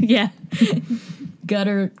gutter." Yeah.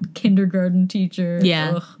 Gutter kindergarten teacher.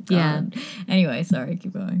 Yeah. Ugh, God. Anyway, sorry,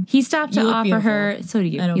 keep going. He stopped to offer her. So do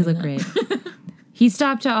you. You look great. He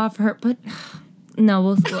stopped to offer her, but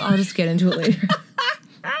no, I'll just get into it later.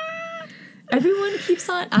 Everyone keeps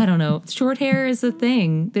on. I don't know. Short hair is a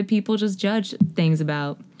thing that people just judge things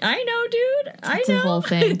about. I know, dude. It's a whole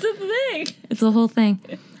thing. It's a thing. It's a whole thing.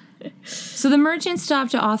 So the merchant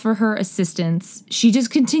stopped to offer her assistance. She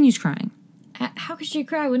just continues crying. How could she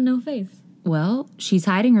cry with no face? Well, she's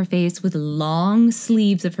hiding her face with long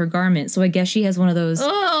sleeves of her garment. So I guess she has one of those.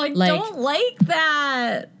 Oh, I don't like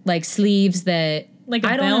that. Like sleeves that. Like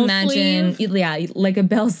a bell sleeve? Yeah, like a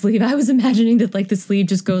bell sleeve. I was imagining that like the sleeve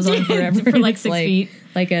just goes on forever for like 6 feet,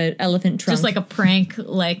 like an elephant trunk, just like a prank,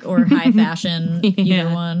 like or high fashion,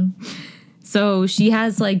 either one. So she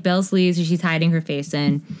has like bell sleeves, and she's hiding her face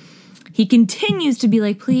in. He continues to be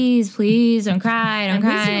like, "Please, please, don't cry, don't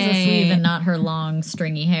cry." At least it was a sleeve and not her long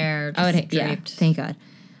stringy hair. Just draped. Thank God.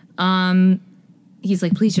 He's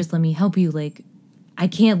like, "Please, just let me help you. Like, I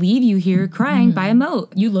can't leave you here crying by a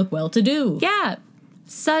moat. You look well-to-do." Yeah.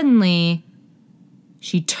 Suddenly,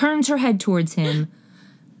 she turns her head towards him,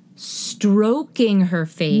 stroking her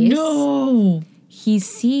face. No! He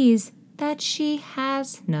sees that she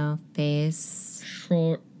has no face.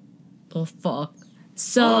 Short the fuck.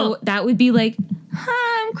 So that would be like,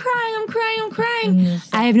 I'm crying.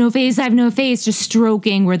 I have no face, just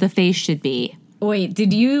stroking where the face should be. Wait,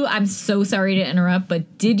 I'm so sorry to interrupt,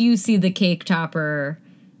 but did you see the cake topper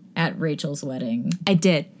at Rachel's wedding? I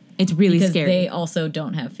did. It's really scary. Because they also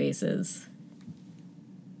don't have faces.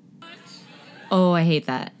 Oh, I hate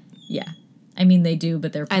that. Yeah. I mean, they do,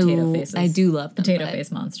 but they're potato faces. I do love them. Potato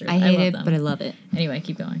face monsters. I hate it, but I love it. Anyway,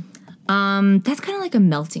 keep going. That's kind of like a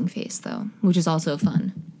melting face, though, which is also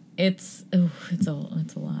fun. It's a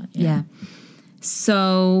lot. Yeah.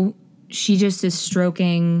 So she just is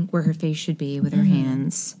stroking where her face should be with her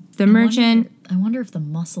hands. The merchant... I wonder if the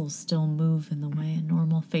muscles still move in the way a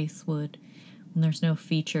normal face would when there's no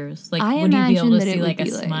features. Like, would you be able to see like a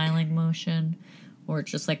smiling motion, or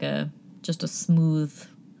just like a smooth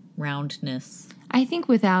roundness? I think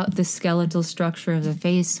without the skeletal structure of the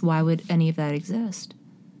face, why would any of that exist?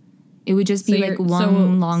 It would just be like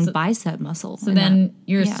one long bicep muscle. So then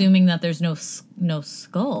you're assuming that there's no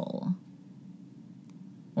skull,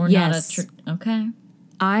 or yes. Okay.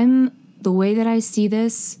 The way that I see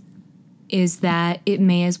this is that it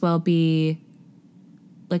may as well be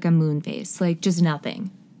like a moon face, like just nothing,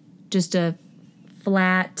 just a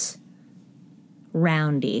flat,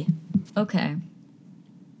 roundy. Okay.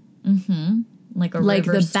 Mm-hmm. Like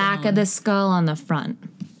the back of the skull on the front.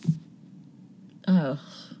 Oh.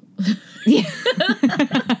 Yeah.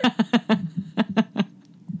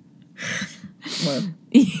 Well,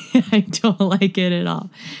 yeah, I don't like it at all.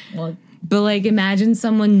 Well, but like, imagine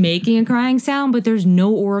someone making a crying sound, but there's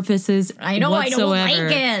no orifices. I know, whatsoever. I don't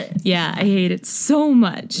like it. Yeah, I hate it so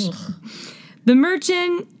much. Ugh. The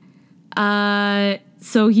merchant,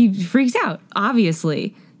 so he freaks out.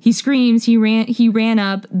 Obviously, he screams. He ran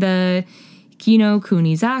up the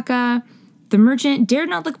Kinokunazaka. The merchant dared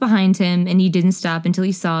not look behind him, and he didn't stop until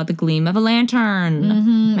he saw the gleam of a lantern.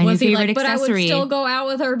 Mm-hmm. My new favorite accessory. But I would still go out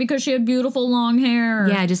with her because she had beautiful long hair.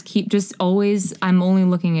 Yeah, just always, I'm only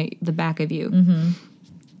looking at the back of you.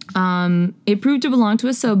 Mm-hmm. It proved to belong to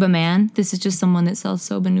a soba man. This is just someone that sells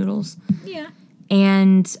soba noodles. Yeah.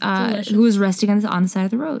 And who was resting on the side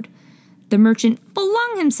of the road. The merchant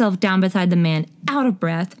flung himself down beside the man, out of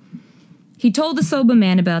breath. He told the soba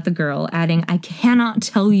man about the girl, adding, "I cannot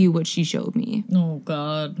tell you what she showed me." Oh,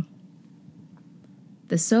 God.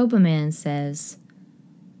 The soba man says,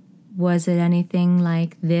 Was it anything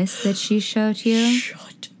like this that she showed you?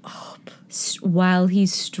 Shut up. While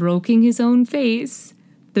he's stroking his own face,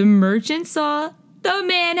 the merchant saw the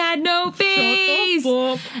man had no face.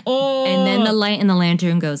 Shut up. Oh. And then the light in the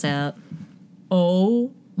lantern goes out.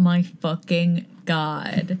 Oh my fucking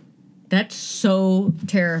God. That's so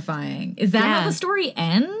terrifying. Is that how the story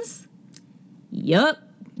ends? Yup.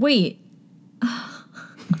 Wait. I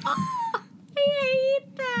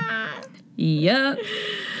hate that. Yup.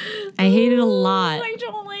 I hate it a lot. I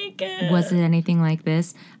don't like it. Was it anything like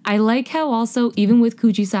this? I like how also, even with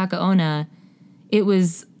Kuchisaka Onna,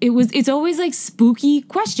 it's always like spooky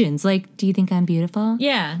questions. Like, do you think I'm beautiful?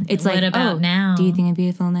 Yeah. It's what like, about now? Do you think I'm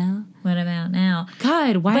beautiful now? What about now?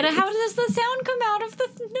 God, why? But how does the sound come out of the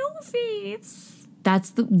no face?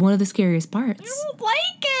 That's one of the scariest parts. I don't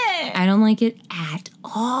like it. I don't like it at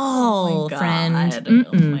all, friend.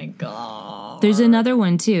 Oh my God. There's another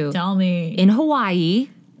one too. Tell me. In Hawaii.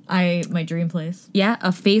 My dream place. Yeah,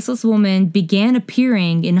 a faceless woman began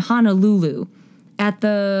appearing in Honolulu at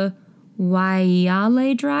the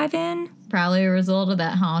Waiale Drive-In. Probably a result of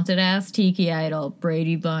that haunted ass tiki idol.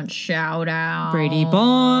 Brady Bunch, shout out. Brady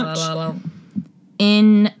Bunch.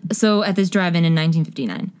 So at this drive-in in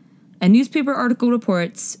 1959, a newspaper article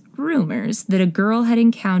reports rumors that a girl had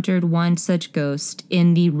encountered one such ghost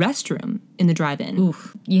in the restroom in the drive-in.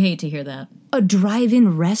 Oof, you hate to hear that. A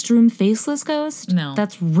drive-in restroom faceless ghost? No.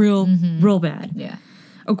 That's real bad. Yeah.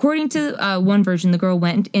 According to one version, the girl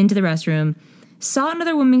went into the restroom, saw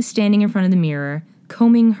another woman standing in front of the mirror,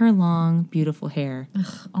 combing her long, beautiful hair.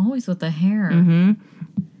 Ugh, always with the hair. Mm-hmm.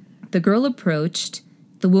 The girl approached.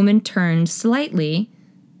 The woman turned slightly.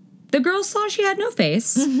 The girl saw she had no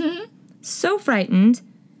face. Mm-hmm. So frightened,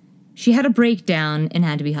 she had a breakdown and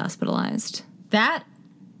had to be hospitalized. That,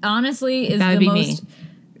 honestly, is the most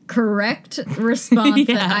correct response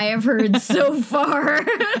that I have heard so far.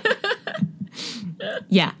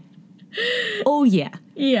 Yeah. Oh, yeah.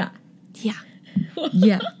 Yeah. Yeah.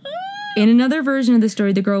 Yeah. In another version of the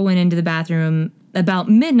story, the girl went into the bathroom about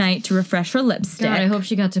midnight to refresh her lipstick. God, I hope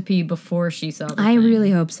she got to pee before she saw the I thing.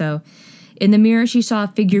 really hope so. In the mirror, she saw a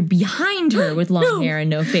figure behind her with long hair and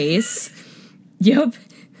no face. Yep.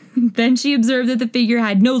 Then she observed that the figure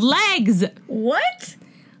had no legs. What?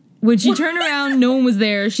 When she turned around, no one was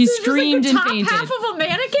there. She screamed and fainted. Top half of a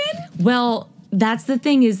mannequin? Well, that's the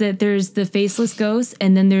thing, is that there's the faceless ghost,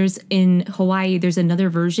 and then there's, in Hawaii, there's another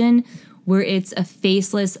version where it's a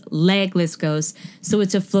faceless, legless ghost. So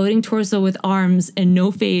it's a floating torso with arms and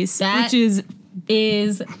no face, which is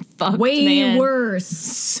fucked, way worse.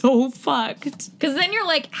 So fucked. Because then you're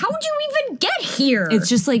like, how would you even get here? It's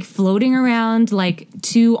just like floating around, like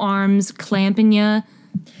two arms clamping you.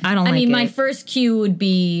 I mean, my first cue would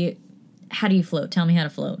be, how do you float? Tell me how to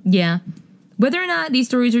float. Yeah. Whether or not these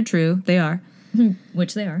stories are true, they are.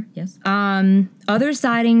 Which they are, yes. Other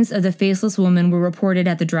sightings of the faceless woman were reported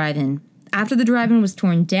at the drive-in. After the drive-in was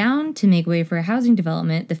torn down to make way for a housing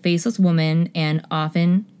development, the faceless woman, and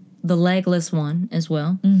often the legless one as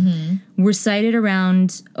well, were sighted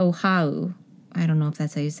around Oahu. I don't know if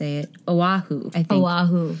that's how you say it. Oahu, I think.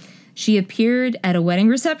 Oahu. She appeared at a wedding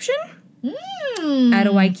reception, at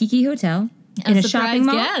a Waikiki hotel, in a shopping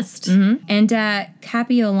mall, guest. And at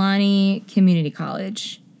Kapiolani Community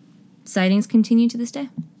College. Sightings continue to this day.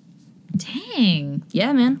 Dang.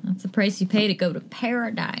 Yeah, man. That's the price you pay to go to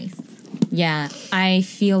paradise. Yeah, I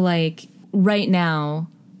feel like right now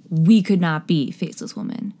we could not be faceless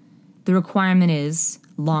women. The requirement is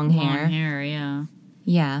long hair. Long hair, yeah.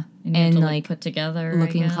 Yeah, and to, like put together,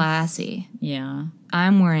 looking classy. Yeah.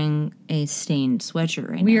 I'm wearing a stained sweatshirt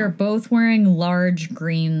right now. We are both wearing large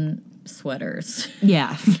green sweaters.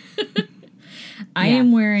 Yeah. I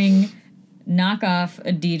am wearing knockoff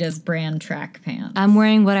Adidas brand track pants. I'm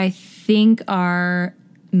wearing what I think are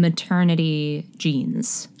maternity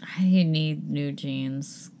jeans. I need new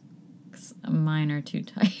jeans. 'Cause mine are too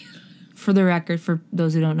tight. For the record, for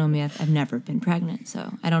those who don't know me, I've never been pregnant,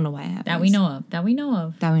 so I don't know why I haven't. That we know of. That we know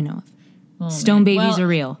of. Oh, Stone babies are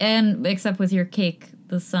real. And except with your cake,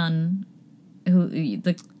 the son,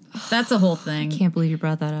 that's a whole thing. I can't believe you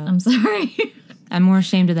brought that up. I'm sorry. I'm more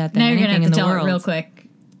ashamed of that than anything in the world. Now you're going to have to tell it real quick.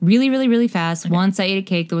 Really, really, really fast. Okay. Once I ate a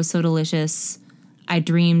cake that was so delicious, I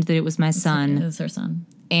dreamed that it was my son. It was her son.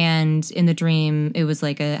 And in the dream, it was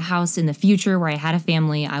like a house in the future where I had a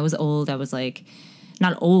family. I was old. I was like,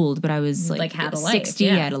 not old, but I was like had a 60.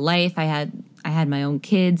 Life, yeah. I had a life. I had my own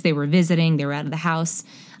kids. They were visiting. They were out of the house.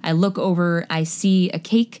 I look over. I see a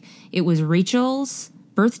cake. It was Rachel's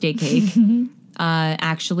birthday cake.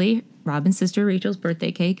 Actually, Robin's sister Rachel's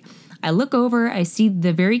birthday cake. I look over. I see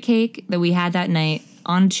the very cake that we had that night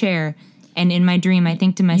on a chair. And in my dream, I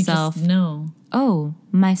think to myself, no. oh,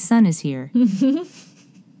 my son is here.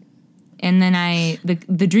 And then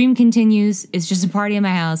the dream continues. It's just a party at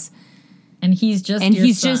my house. And he's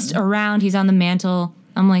just around. He's on the mantle.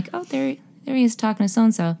 I'm like, oh, there he is talking to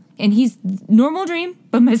so-and-so. And he's normal dream,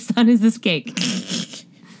 but my son is this cake.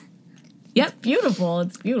 Yep. Beautiful.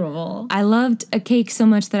 It's beautiful. I loved a cake so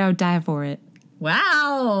much that I would die for it.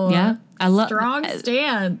 Wow. Yeah. I love strong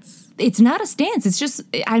stance. It's not a stance. It's just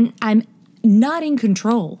I'm not in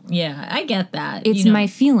control. Yeah, I get that. It's my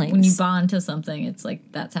feelings. When you bond to something, it's like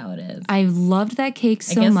that's how it is. I loved that cake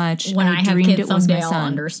so much. When I have dreamed kids it was someday, my I'll son.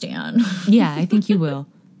 understand. Yeah, I think you will.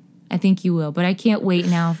 But I can't wait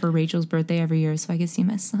now for Rachel's birthday every year so I can see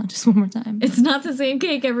my son just one more time. It's not the same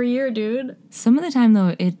cake every year, dude. Some of the time,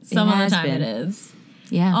 though, it has been. It is.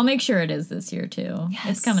 Yeah. I'll make sure it is this year, too. Yes.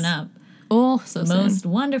 It's coming up. Oh, so Most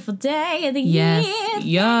soon. wonderful day of the year.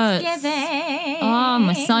 Yes. Thanksgiving. Oh,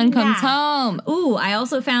 my son comes home. Ooh, I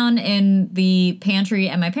also found in the pantry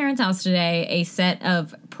at my parents' house today a set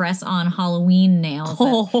of press-on Halloween nails.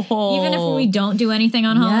 Oh. Even if we don't do anything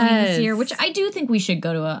on Halloween this year, which I do think we should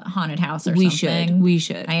go to a haunted house or something. We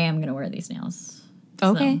should. I am going to wear these nails.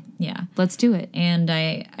 Okay. So, yeah. Let's do it. And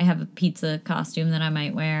I have a pizza costume that I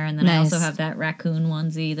might wear. And then I also have that raccoon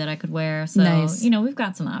onesie that I could wear. So, we've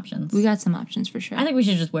got some options. We got some options for sure. I think we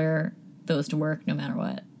should just wear those to work no matter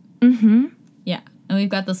what. Mm-hmm. Yeah. And we've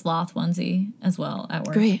got the sloth onesie as well at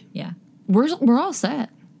work. Great. Yeah. We're all set.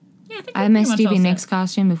 Yeah, I think I have my Stevie Nicks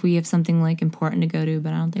costume if we have something like important to go to,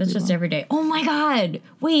 but I don't think that's just every day. Oh my God.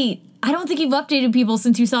 Wait. I don't think you've updated people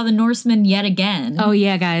since you saw The Norseman yet again. Oh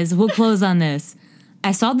yeah, guys. We'll close on this.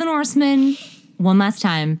 I saw The Norseman one last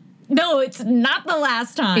time. No, it's not the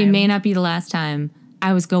last time. It may not be the last time.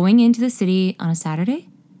 I was going into the city on a Saturday.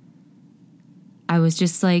 I was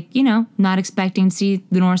just like, not expecting to see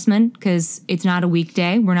The Norseman because it's not a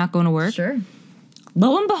weekday. We're not going to work. Sure.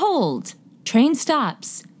 Lo and behold, train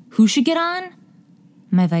stops. Who should get on?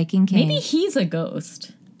 My Viking King. Maybe he's a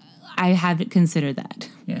ghost. I haven't considered that.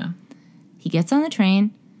 Yeah. He gets on the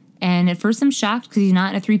train, and at first I'm shocked because he's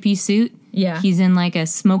not in a three-piece suit. Yeah. He's in like a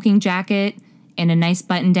smoking jacket and a nice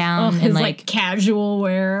button down. His and like casual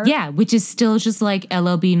wear. Yeah, which is still just like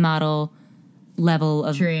LLB model level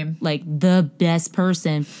of dream. Like the best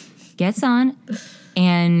person. Gets on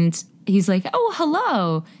and he's like, oh,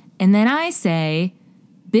 hello. And then I say,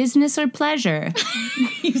 business or pleasure?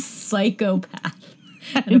 You psychopath.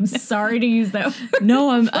 And I'm sorry to use that word.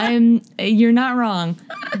 No, you're not wrong.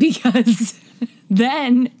 Because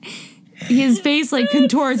then his face like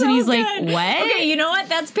contorts and he's like, what? Okay, you know what?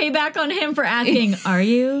 That's payback on him for asking, are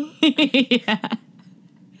you? Yeah.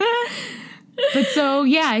 But so,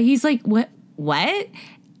 yeah, he's like, what?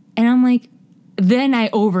 And I'm like, then I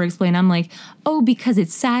over-explain. I'm like, oh, because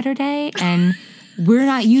it's Saturday and we're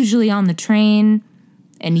not usually on the train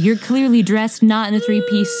and you're clearly dressed not in a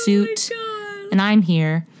three-piece suit and I'm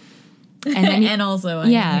here. And then and also I'm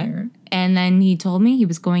here. And then he told me he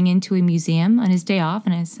was going into a museum on his day off,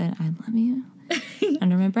 and I said, I love you,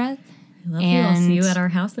 under my breath. I love you. I'll see you at our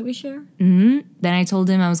house that we share. Mm-hmm. Then I told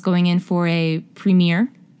him I was going in for a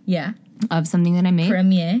premiere of something that I made.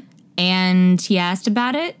 Premiere. And he asked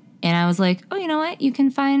about it, and I was like, oh, you know what? You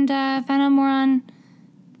can find out more on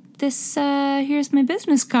this, here's my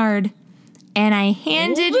business card. And I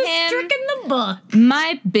handed him trick in the book.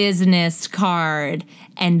 My business card.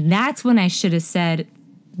 And that's when I should have said,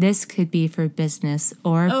 this could be for business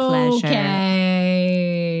or pleasure.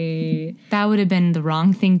 Okay. That would have been the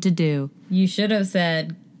wrong thing to do. You should have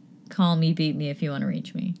said, call me, beat me if you want to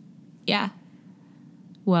reach me. Yeah.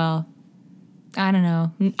 Well, I don't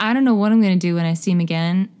know. I don't know what I'm going to do when I see him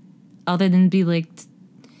again, other than be like,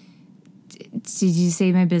 did you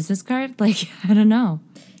say my business card? Like, I don't know.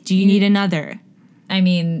 Do you need another? I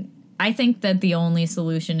mean, I think that the only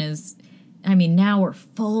solution is, now we're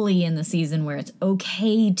fully in the season where it's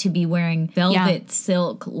okay to be wearing velvet,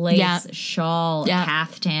 silk, lace, shawl,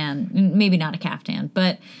 caftan. Maybe not a caftan,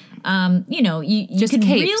 but, you just could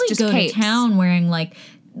capes, really just go capes. to town wearing like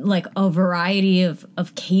a variety of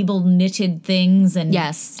cable knitted things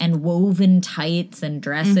and woven tights and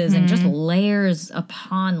dresses and just layers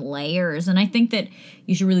upon layers. And I think that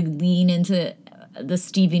you should really lean into the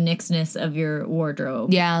Stevie Nicks-ness of your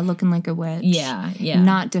wardrobe. Yeah, looking like a witch. Yeah.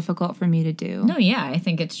 Not difficult for me to do. No, yeah, I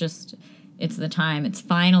think it's the time. It's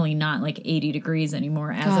finally not like 80 degrees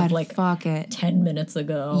anymore as of like fuck it. 10 minutes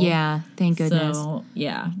ago. Yeah, thank goodness. So,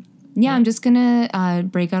 yeah. Yeah, I'm just going to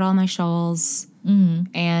break out all my shawls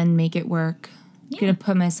and make it work. Gonna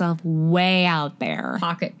put myself way out there.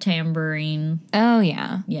 Pocket tambourine. Oh,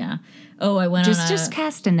 yeah. Yeah. Oh, I went just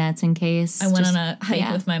castanets in case. I went on a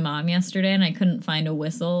hike with my mom yesterday, and I couldn't find a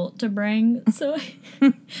whistle to bring, so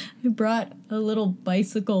I brought a little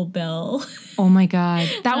bicycle bell. Oh my God,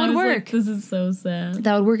 that would work. Like, this is so sad.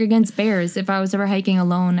 That would work against bears. If I was ever hiking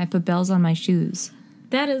alone, I put bells on my shoes.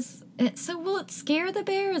 That is so. Will it scare the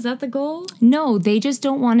bear? Is that the goal? No, they just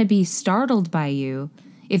don't want to be startled by you.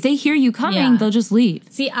 If they hear you coming, they'll just leave.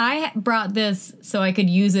 See, I brought this so I could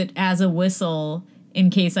use it as a whistle in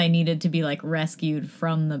case I needed to be, like, rescued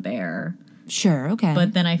from the bear. Sure, okay.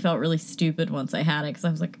 But then I felt really stupid once I had it, because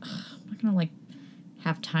I was like, I'm not going to, like,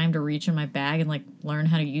 have time to reach in my bag and, like, learn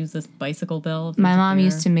how to use this bicycle bell. My mom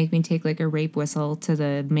used to make me take, like, a rape whistle to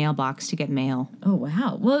the mailbox to get mail. Oh,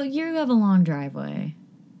 wow. Well, you have a long driveway.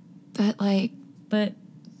 But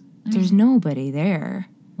there's nobody there.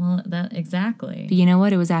 Well, that, exactly. But you know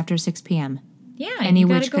what? It was after 6 p.m. Yeah, any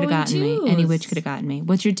witch could have gotten me. Any witch could have gotten me.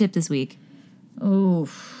 What's your tip this week? Oh,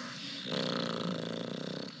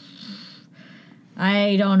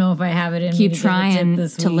 I don't know if I have it in keep me to trying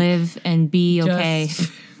this to week. Live and be okay.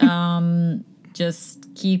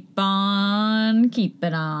 Just keep on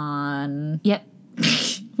keeping on. Yep.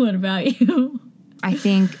 What about you? I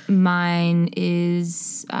think mine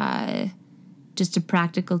is just a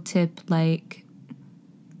practical tip, like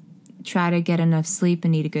try to get enough sleep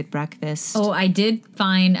and eat a good breakfast. Oh, I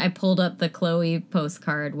pulled up the Chloe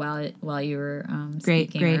postcard while you were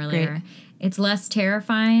speaking earlier. Great. It's less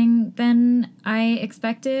terrifying than I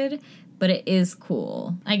expected, but it is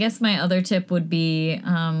cool. I guess my other tip would be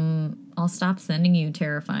I'll stop sending you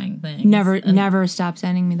terrifying things. Never stop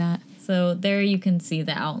sending me that. So there you can see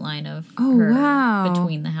the outline of her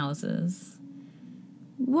between the houses.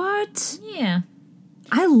 What? Yeah.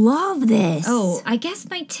 I love this. Oh, I guess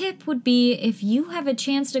my tip would be if you have a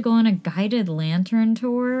chance to go on a guided lantern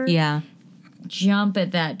tour. Yeah. Jump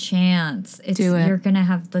at that chance. Do it. You're going to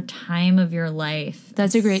have the time of your life.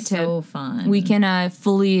 That's a great tip. So fun. We can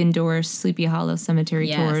fully endorse Sleepy Hollow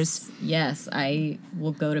Cemetery tours. Yes, I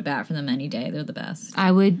will go to bat for them any day. They're the best.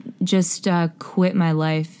 I would just quit my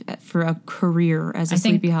life for a career as a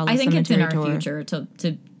Sleepy Hollow Cemetery tour. I think it's in our future to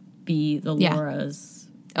be the Lauras.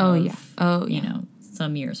 Oh, yeah. Oh, yeah. You know,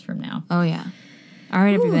 some years from now. Oh, yeah. All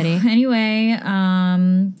right, everybody. Anyway,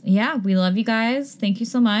 we love you guys. Thank you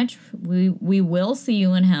so much. We will see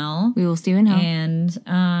you in hell. We will see you in hell. And,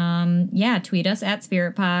 tweet us at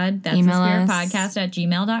SpiritPod. That's Email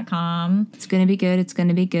thespiritpodcast@gmail.com. It's going to be good. It's going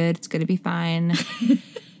to be good. It's going to be fine.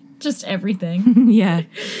 Just everything. Yeah.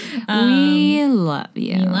 We love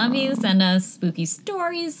you. We love you. Send us spooky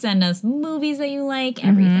stories. Send us movies that you like.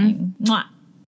 Everything. Mwah.